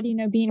dad,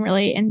 being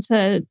really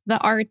into the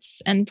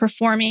arts and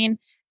performing.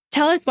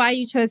 Tell us why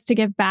you chose to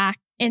give back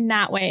in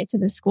that way to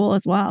the school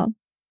as well.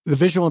 The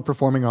visual and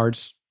performing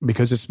arts,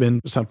 because it's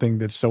been something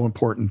that's so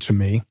important to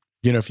me.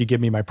 If you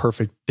give me my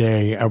perfect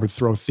day, I would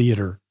throw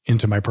theater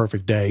into my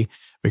perfect day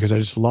because I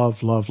just love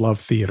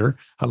theater.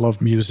 I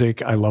love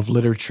music. I love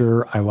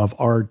literature. I love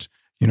art,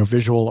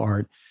 visual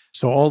art.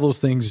 So all those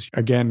things,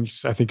 again,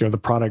 I think are the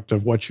product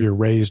of what you're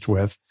raised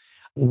with.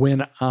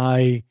 When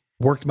I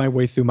worked my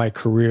way through my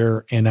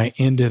career and I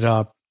ended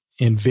up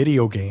in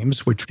video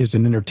games, which is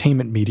an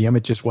entertainment medium,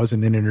 it just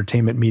wasn't an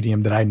entertainment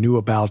medium that I knew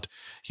about,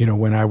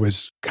 when I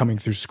was coming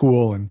through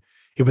school. And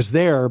it was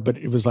there, but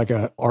it was like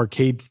an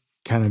arcade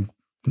kind of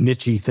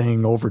niche-y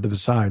thing over to the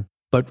side.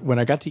 But when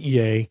I got to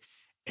EA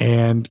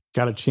and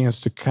got a chance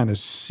to kind of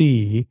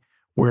see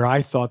where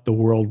I thought the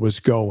world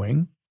was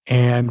going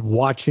and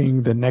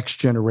watching the next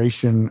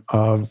generation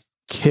of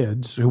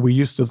kids who we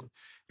used to,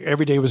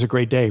 every day was a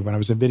great day when I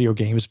was in video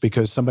games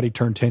because somebody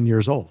turned 10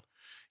 years old,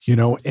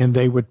 and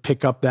they would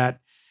pick up that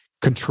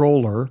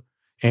controller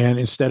and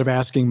instead of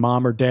asking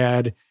mom or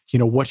dad,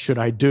 what should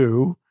I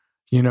do?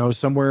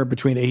 Somewhere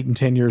between 8 and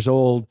 10 years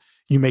old,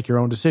 you make your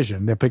own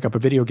decision. They pick up a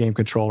video game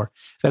controller.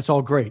 That's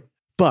all great.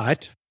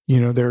 But,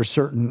 there are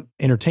certain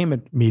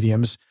entertainment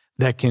mediums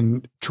that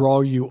can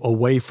draw you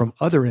away from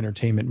other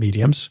entertainment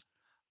mediums,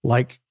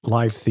 like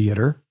live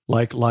theater,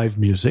 like live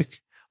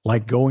music,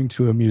 like going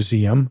to a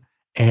museum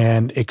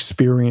and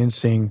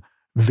experiencing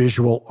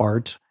visual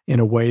art in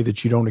a way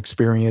that you don't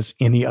experience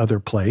any other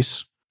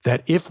place.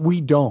 That if we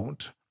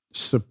don't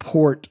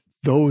support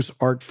those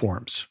art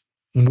forms,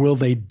 will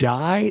they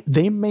die?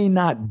 They may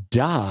not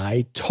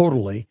die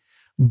totally,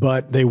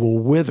 but they will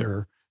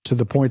wither to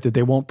the point that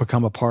they won't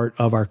become a part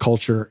of our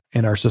culture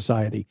and our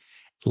society.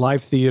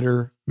 Live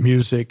theater,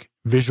 music,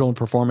 visual and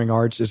performing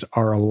arts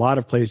are a lot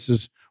of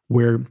places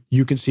where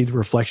you can see the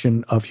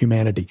reflection of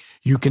humanity.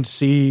 You can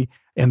see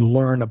and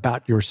learn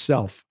about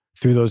yourself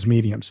through those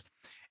mediums.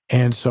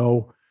 And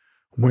so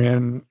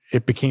when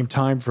it became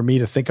time for me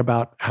to think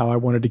about how I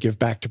wanted to give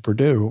back to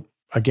Purdue,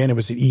 again, it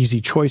was an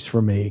easy choice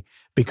for me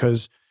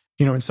because,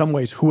 in some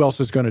ways, who else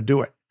is going to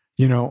do it?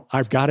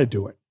 I've got to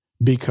do it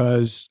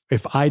because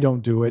if I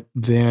don't do it,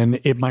 then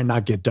it might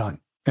not get done.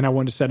 And I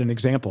wanted to set an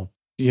example.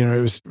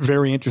 It was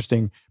very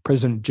interesting.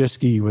 President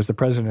Jischke was the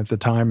president at the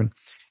time,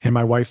 and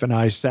my wife and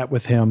I sat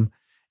with him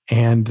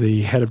and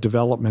the head of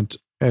development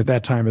at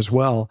that time as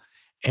well.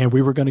 And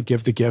we were going to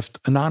give the gift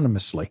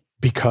anonymously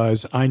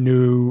because I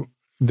knew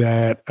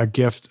that a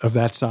gift of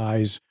that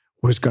size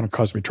was going to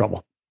cause me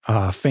trouble.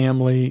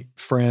 Family,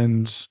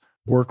 friends,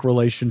 work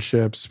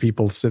relationships,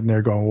 people sitting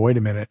there going, wait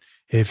a minute,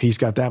 if he's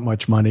got that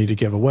much money to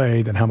give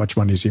away, then how much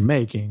money is he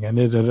making? And,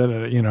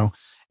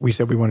 we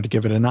said we wanted to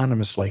give it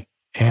anonymously.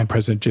 And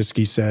President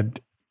Jischke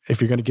said,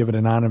 if you're going to give it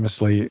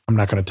anonymously, I'm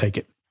not going to take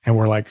it. And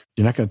we're like,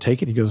 you're not going to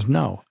take it? He goes,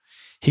 no.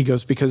 He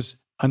goes, because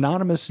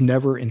anonymous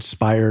never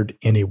inspired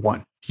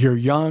anyone. You're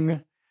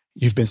young,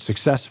 you've been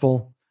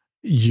successful,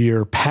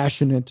 you're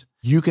passionate.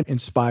 You can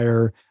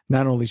inspire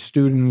not only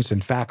students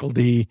and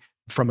faculty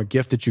from a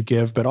gift that you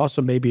give, but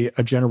also maybe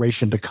a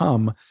generation to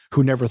come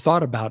who never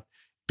thought about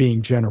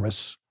being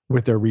generous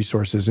with their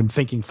resources and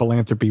thinking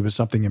philanthropy was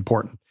something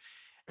important.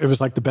 It was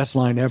like the best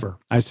line ever.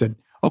 I said,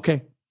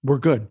 okay, we're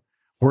good.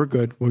 We're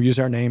good. We'll use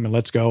our name and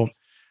let's go.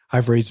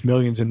 I've raised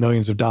millions and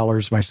millions of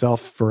dollars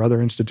myself for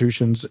other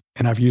institutions,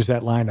 and I've used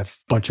that line a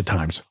bunch of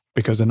times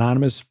because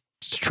anonymous,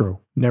 it's true,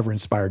 never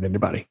inspired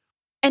anybody.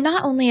 And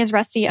not only is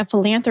Rusty a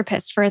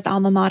philanthropist for his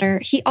alma mater,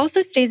 he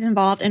also stays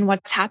involved in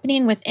what's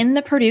happening within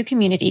the Purdue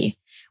community,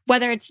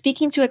 whether it's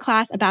speaking to a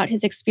class about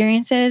his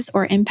experiences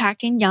or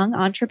impacting young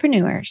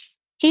entrepreneurs.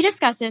 He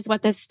discusses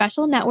what this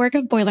special network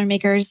of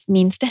Boilermakers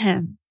means to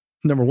him.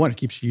 Number one, it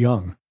keeps you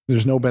young.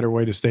 There's no better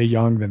way to stay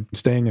young than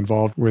staying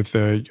involved with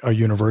a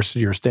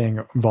university or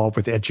staying involved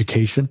with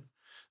education.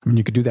 I mean,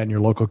 you could do that in your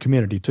local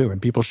community too,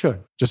 and people should.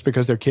 Just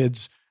because their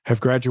kids have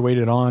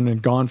graduated on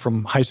and gone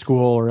from high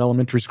school or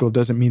elementary school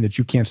doesn't mean that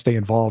you can't stay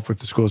involved with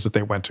the schools that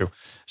they went to.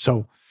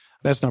 So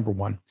that's number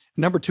one.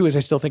 Number two is I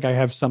still think I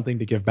have something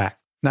to give back,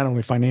 not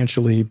only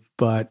financially,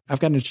 but I've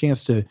gotten a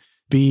chance to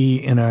be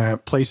in a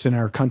place in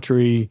our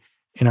country,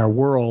 in our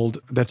world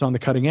that's on the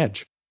cutting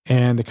edge.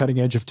 And the cutting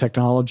edge of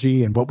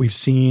technology and what we've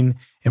seen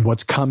and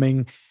what's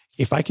coming.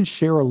 If I can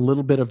share a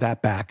little bit of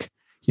that back,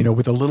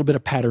 with a little bit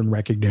of pattern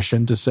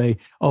recognition to say,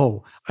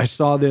 oh, I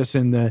saw this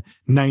in the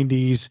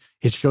 90s.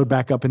 It showed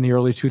back up in the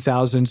early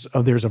 2000s.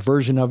 Oh, there's a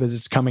version of it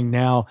that's coming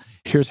now.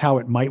 Here's how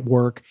it might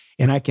work.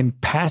 And I can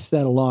pass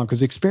that along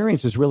because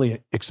experience is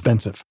really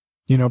expensive,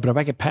 but if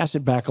I could pass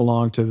it back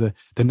along to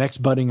the next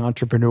budding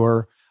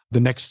entrepreneur,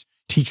 the next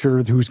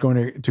teacher who's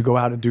going to go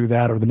out and do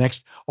that, or the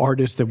next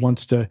artist that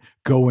wants to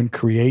go and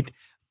create,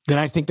 then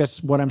I think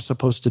that's what I'm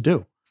supposed to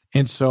do.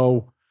 And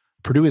so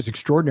Purdue is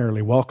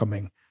extraordinarily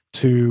welcoming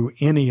to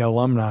any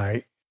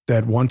alumni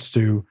that wants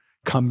to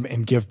come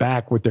and give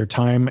back with their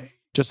time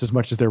just as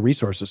much as their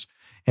resources.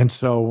 And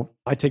so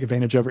I take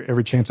advantage of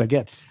every chance I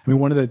get. I mean,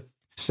 one of the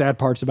sad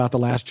parts about the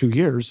last 2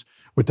 years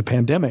with the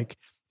pandemic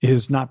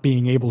is not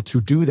being able to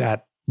do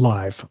that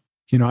live.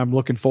 I'm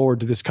looking forward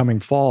to this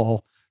coming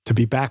fall to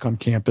be back on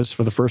campus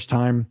for the first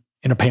time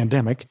in a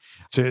pandemic,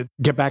 to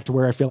get back to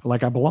where I feel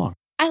like I belong.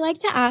 I like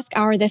to ask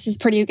our This is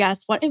Purdue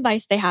guests what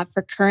advice they have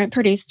for current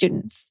Purdue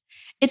students.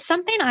 It's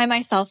something I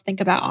myself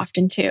think about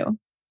often too.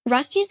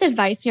 Rusty's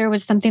advice here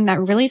was something that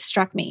really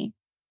struck me,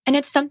 and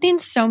it's something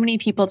so many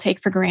people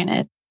take for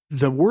granted.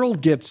 The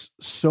world gets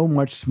so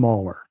much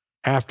smaller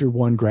after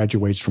one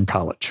graduates from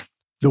college.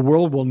 The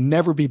world will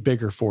never be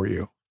bigger for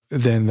you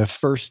than the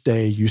first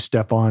day you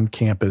step on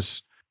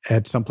campus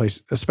at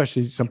someplace,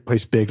 especially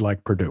someplace big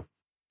like Purdue.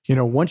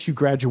 Once you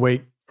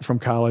graduate from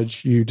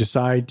college, you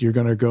decide you're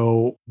going to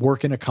go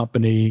work in a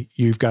company.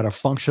 You've got a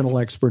functional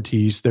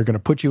expertise. They're going to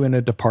put you in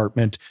a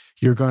department.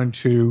 You're going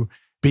to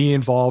be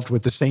involved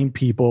with the same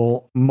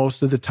people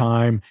most of the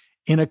time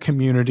in a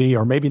community,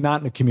 or maybe not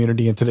in a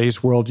community. In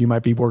today's world, you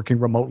might be working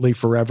remotely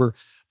forever,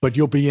 but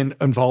you'll be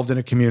involved in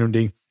a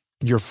community.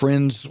 Your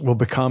friends will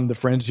become the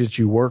friends that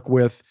you work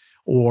with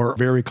or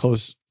very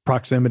close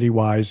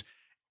proximity-wise.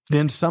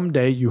 Then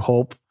someday you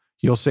hope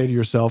you'll say to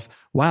yourself,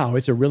 wow,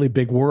 it's a really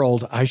big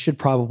world. I should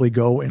probably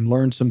go and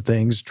learn some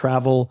things,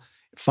 travel,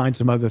 find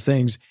some other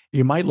things.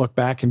 You might look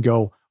back and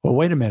go, well,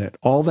 wait a minute.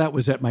 All that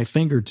was at my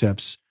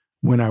fingertips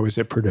when I was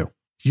at Purdue.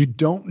 You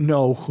don't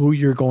know who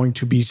you're going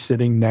to be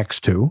sitting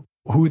next to,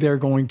 who they're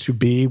going to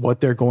be, what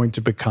they're going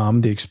to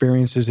become, the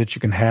experiences that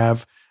you can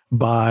have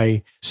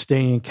by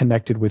staying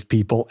connected with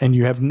people. And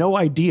you have no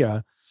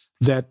idea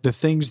that the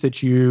things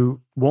that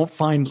you won't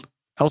find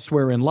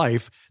elsewhere in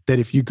life, that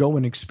if you go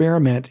and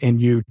experiment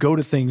and you go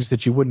to things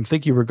that you wouldn't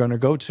think you were going to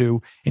go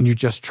to and you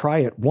just try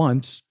it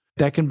once,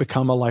 that can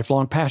become a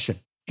lifelong passion.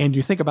 And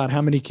you think about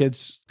how many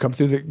kids come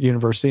through the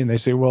university and they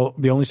say, well,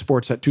 the only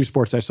two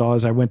sports I saw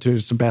is I went to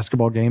some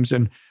basketball games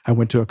and I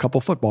went to a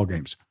couple football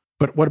games.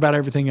 But what about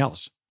everything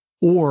else?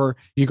 Or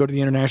you go to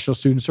the International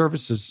Student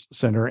Services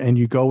Center and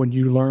you go and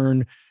you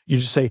learn, you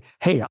just say,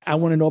 hey, I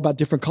want to know about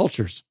different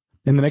cultures.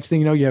 And the next thing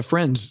you know, you have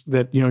friends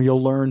that,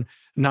 you'll learn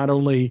not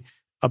only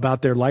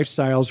about their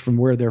lifestyles from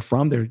where they're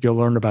from, you'll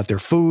learn about their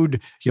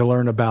food, you'll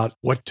learn about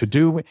what to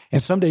do.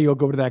 And someday you'll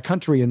go to that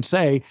country and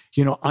say,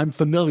 I'm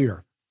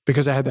familiar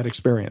because I had that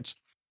experience.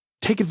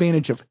 Take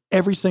advantage of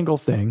every single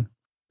thing.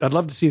 I'd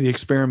love to see the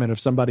experiment of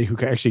somebody who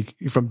can actually,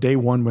 from day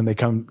one, when they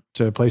come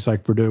to a place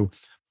like Purdue,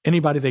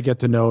 anybody they get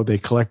to know, they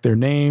collect their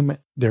name,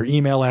 their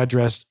email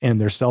address, and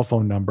their cell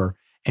phone number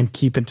and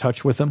keep in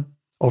touch with them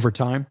over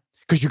time.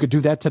 Because you could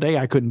do that today.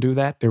 I couldn't do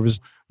that. There was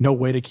no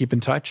way to keep in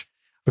touch.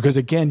 Because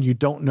again, you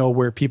don't know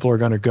where people are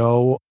going to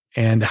go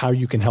and how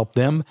you can help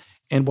them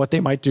and what they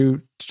might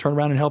do to turn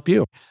around and help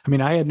you. I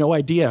mean, I had no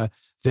idea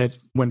that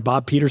when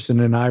Bob Peterson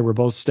and I were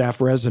both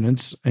staff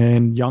residents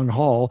in Young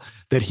Hall,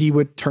 that he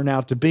would turn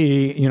out to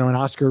be, an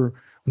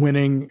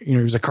Oscar-winning, he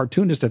was a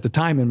cartoonist at the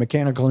time and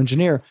mechanical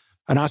engineer,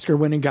 an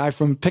Oscar-winning guy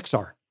from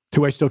Pixar,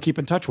 who I still keep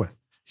in touch with.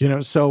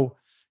 So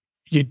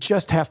you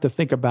just have to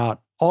think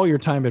about all your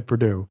time at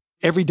Purdue.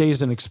 Every day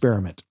is an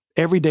experiment.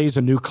 Every day is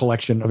a new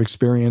collection of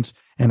experience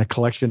and a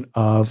collection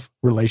of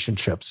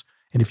relationships.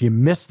 And if you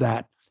miss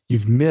that,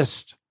 you've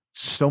missed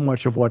so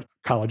much of what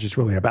college is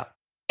really about.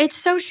 It's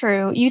so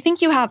true. You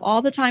think you have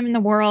all the time in the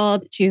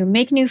world to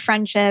make new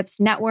friendships,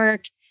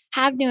 network,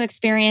 have new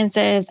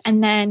experiences,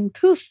 and then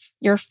poof,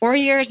 your 4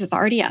 years is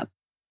already up.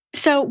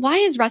 So why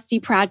is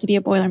Rusty proud to be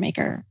a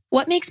Boilermaker?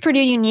 What makes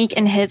Purdue unique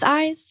in his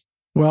eyes?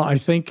 Well, I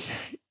think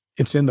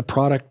it's in the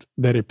product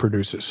that it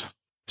produces.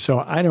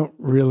 So I don't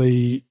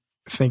really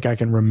think I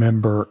can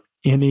remember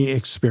any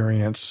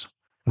experience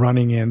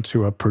running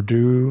into a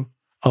Purdue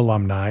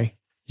alumni,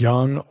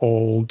 young,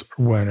 old,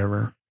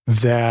 whatever,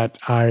 that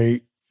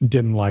I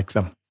didn't like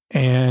them.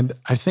 And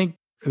I think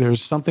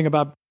there's something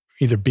about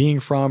either being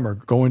from or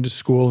going to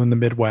school in the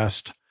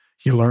Midwest.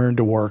 You learn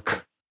to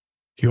work.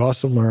 You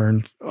also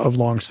learn of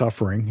long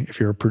suffering if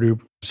you're a Purdue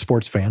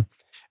sports fan.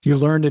 You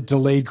learn that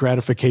delayed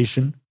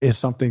gratification is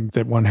something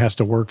that one has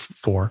to work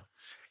for.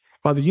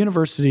 While the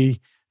university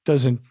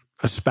doesn't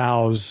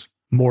espouse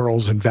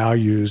morals and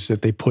values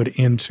that they put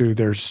into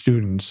their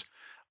students,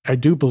 I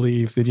do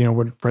believe that,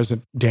 when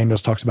President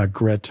Daniels talks about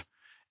grit,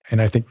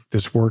 and I think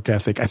this work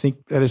ethic, I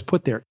think that is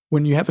put there.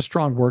 When you have a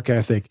strong work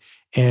ethic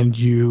and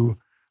you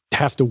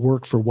have to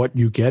work for what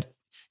you get,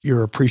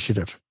 you're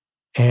appreciative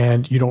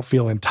and you don't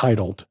feel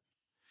entitled.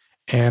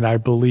 And I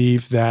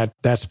believe that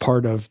that's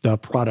part of the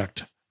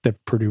product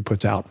that Purdue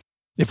puts out.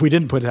 If we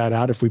didn't put that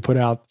out, if we put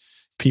out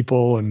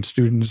people and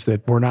students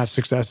that were not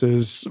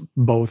successes,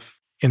 both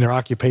in their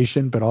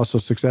occupation, but also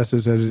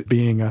successes as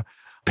being a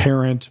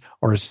parent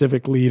or a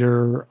civic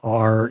leader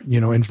or,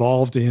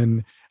 involved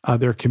in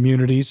their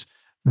communities,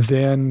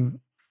 then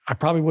I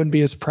probably wouldn't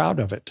be as proud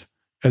of it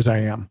as I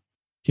am.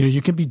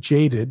 You can be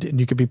jaded and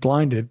you can be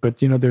blinded, but,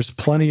 there's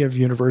plenty of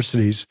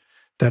universities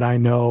that I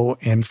know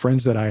and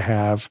friends that I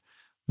have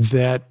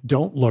that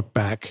don't look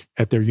back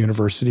at their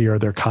university or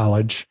their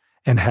college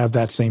and have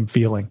that same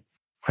feeling.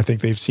 I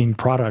think they've seen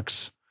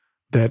products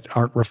that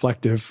aren't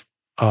reflective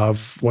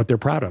of what they're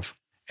proud of.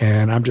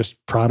 And I'm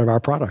just proud of our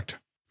product.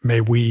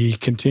 May we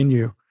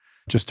continue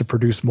just to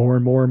produce more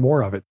and more and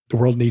more of it. The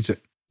world needs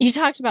it. You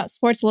talked about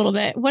sports a little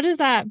bit. What does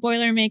that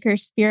Boilermaker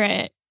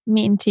spirit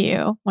mean to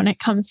you when it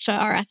comes to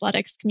our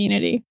athletics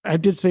community? I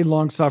did say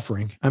long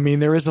suffering. I mean,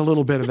 there is a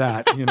little bit of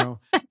that,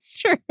 That's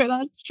true.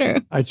 That's true.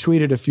 I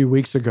tweeted a few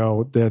weeks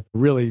ago that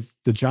really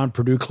the John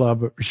Purdue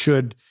Club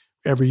should,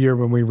 every year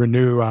when we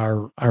renew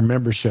our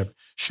membership,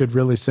 should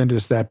really send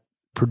us that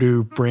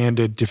Purdue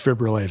branded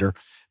defibrillator,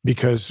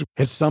 because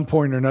at some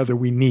point or another,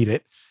 we need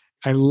it.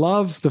 I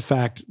love the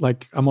fact,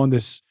 like I'm on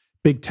this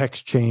big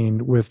text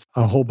chain with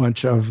a whole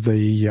bunch of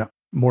the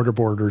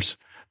mortarboarders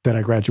that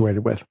I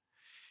graduated with.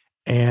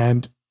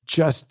 And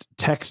just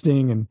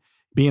texting and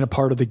being a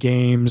part of the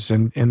games.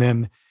 And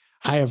then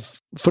I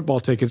have football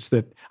tickets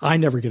that I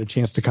never get a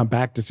chance to come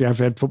back to see. I've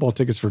had football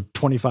tickets for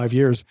 25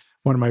 years.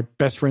 One of my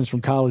best friends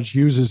from college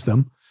uses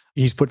them.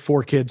 He's put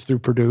 4 kids through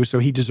Purdue, so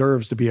he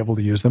deserves to be able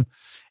to use them.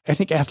 I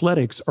think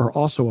athletics are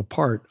also a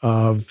part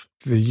of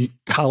the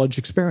college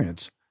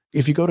experience.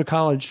 If you go to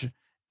college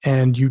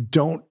and you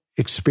don't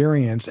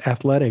experience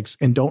athletics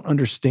and don't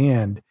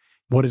understand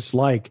what it's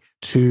like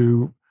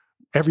to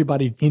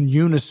everybody in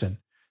unison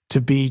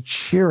to be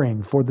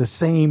cheering for the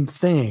same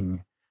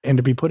thing and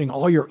to be putting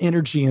all your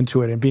energy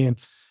into it and being,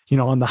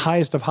 on the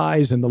highest of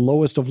highs and the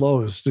lowest of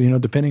lows,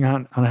 depending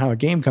on how a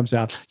game comes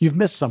out, you've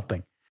missed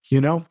something,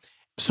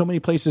 So many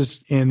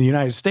places in the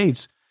United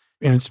States,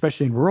 and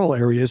especially in rural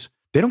areas,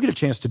 they don't get a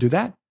chance to do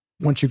that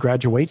once you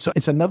graduate. So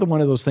it's another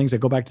one of those things that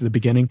go back to the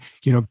beginning,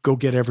 go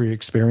get every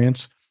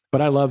experience.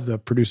 But I love the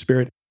Purdue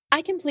spirit.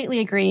 I completely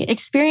agree.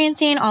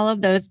 Experiencing all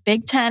of those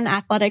Big Ten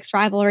athletics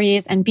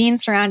rivalries and being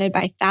surrounded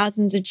by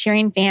thousands of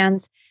cheering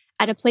fans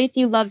at a place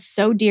you love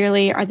so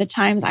dearly are the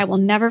times I will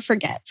never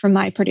forget from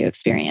my Purdue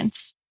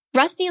experience.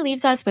 Rusty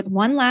leaves us with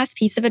one last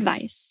piece of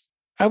advice.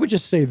 I would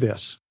just say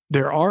this.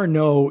 There are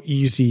no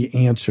easy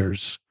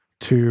answers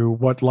to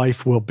what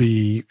life will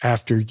be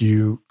after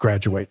you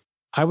graduate.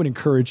 I would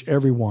encourage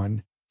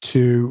everyone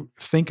to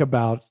think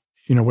about,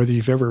 whether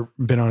you've ever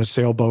been on a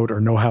sailboat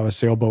or know how a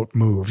sailboat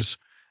moves.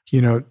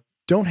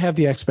 Don't have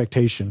the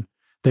expectation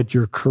that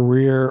your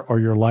career or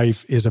your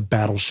life is a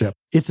battleship.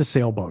 It's a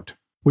sailboat,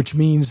 which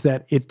means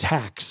that it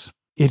tacks.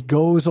 It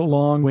goes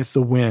along with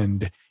the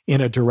wind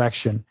in a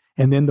direction,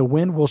 and then the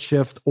wind will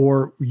shift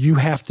or you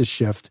have to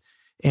shift,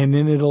 and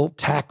then it'll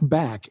tack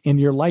back. And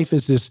your life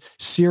is this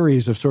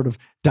series of sort of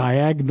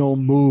diagonal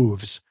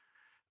moves.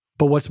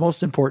 But what's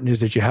most important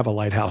is that you have a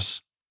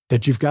lighthouse,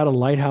 that you've got a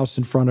lighthouse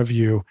in front of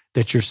you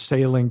that you're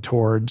sailing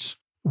towards,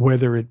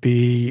 whether it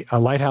be a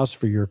lighthouse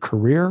for your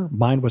career.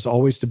 Mine was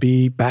always to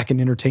be back in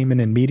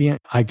entertainment and media.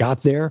 I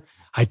got there.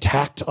 I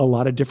tacked a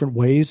lot of different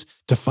ways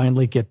to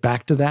finally get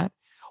back to that.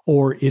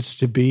 Or it's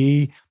to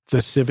be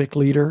the civic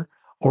leader,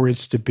 or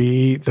it's to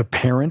be the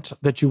parent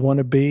that you want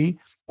to be,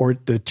 or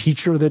the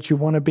teacher that you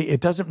want to be. It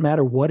doesn't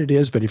matter what it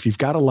is, but if you've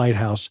got a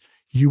lighthouse,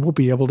 you will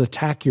be able to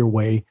tack your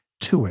way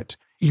to it.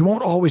 You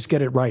won't always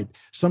get it right.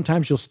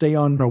 Sometimes you'll stay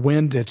on a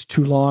wind that's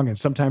too long, and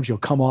sometimes you'll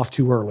come off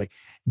too early.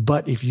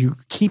 But if you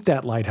keep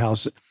that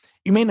lighthouse,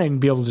 you may not even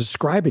be able to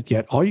describe it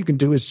yet. All you can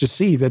do is just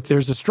see that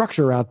there's a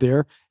structure out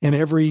there, and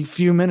every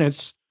few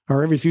minutes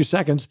or every few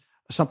seconds,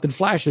 something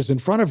flashes in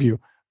front of you.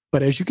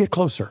 But as you get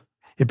closer,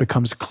 it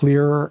becomes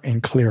clearer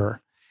and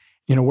clearer.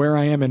 Where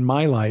I am in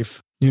my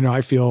life,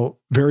 I feel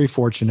very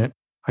fortunate.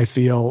 I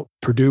feel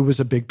Purdue was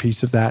a big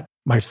piece of that.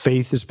 My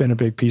faith has been a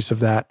big piece of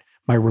that.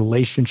 My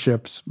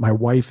relationships, my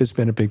wife has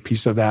been a big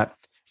piece of that.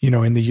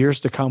 In the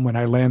years to come when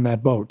I land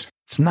that boat,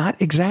 it's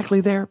not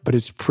exactly there, but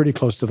it's pretty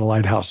close to the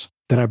lighthouse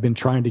that I've been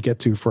trying to get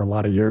to for a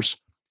lot of years.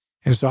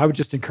 And so I would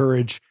just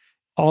encourage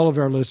all of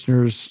our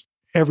listeners,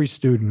 every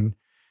student,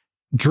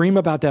 dream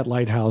about that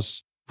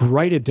lighthouse,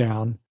 write it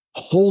down,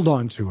 hold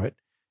on to it,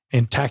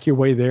 and tack your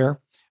way there.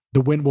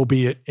 The wind will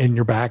be in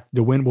your back.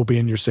 The wind will be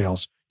in your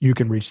sails. You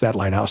can reach that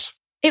lighthouse.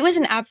 It was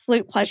an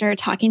absolute pleasure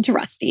talking to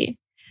Rusty.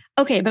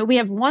 Okay, but we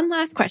have one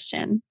last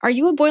question. Are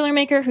you a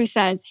Boilermaker who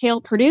says, "Hail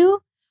Purdue,"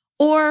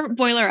 or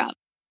 "Boiler Up"?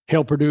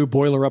 Hail Purdue,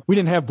 Boiler Up. We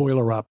didn't have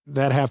Boiler Up.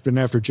 That happened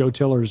after Joe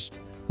Tiller's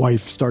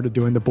wife started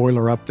doing the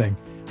Boiler Up thing.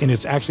 And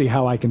it's actually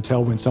how I can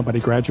tell when somebody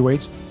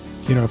graduates.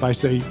 If I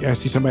see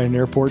somebody in an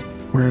airport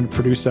wearing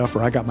Purdue stuff,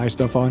 or I got my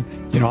stuff on,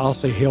 I'll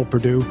say Hail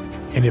Purdue.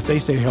 And if they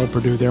say Hail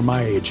Purdue, they're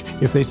my age.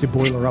 If they say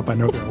Boiler Up, I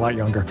know they're a lot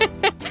younger.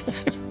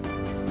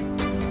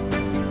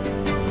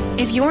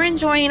 If you're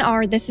enjoying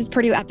our This is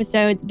Purdue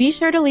episodes, be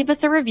sure to leave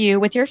us a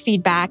review with your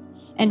feedback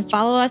and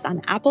follow us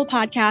on Apple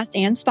Podcasts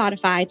and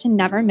Spotify to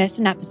never miss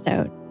an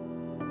episode.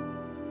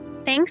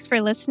 Thanks for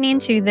listening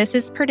to This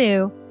is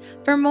Purdue.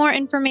 For more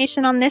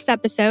information on this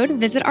episode,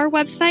 visit our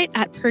website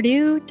at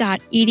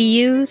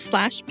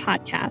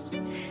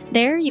purdue.edu/podcast.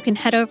 There, you can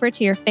head over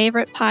to your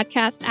favorite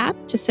podcast app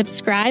to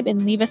subscribe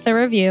and leave us a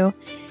review.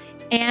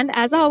 And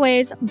as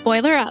always,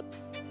 boiler up.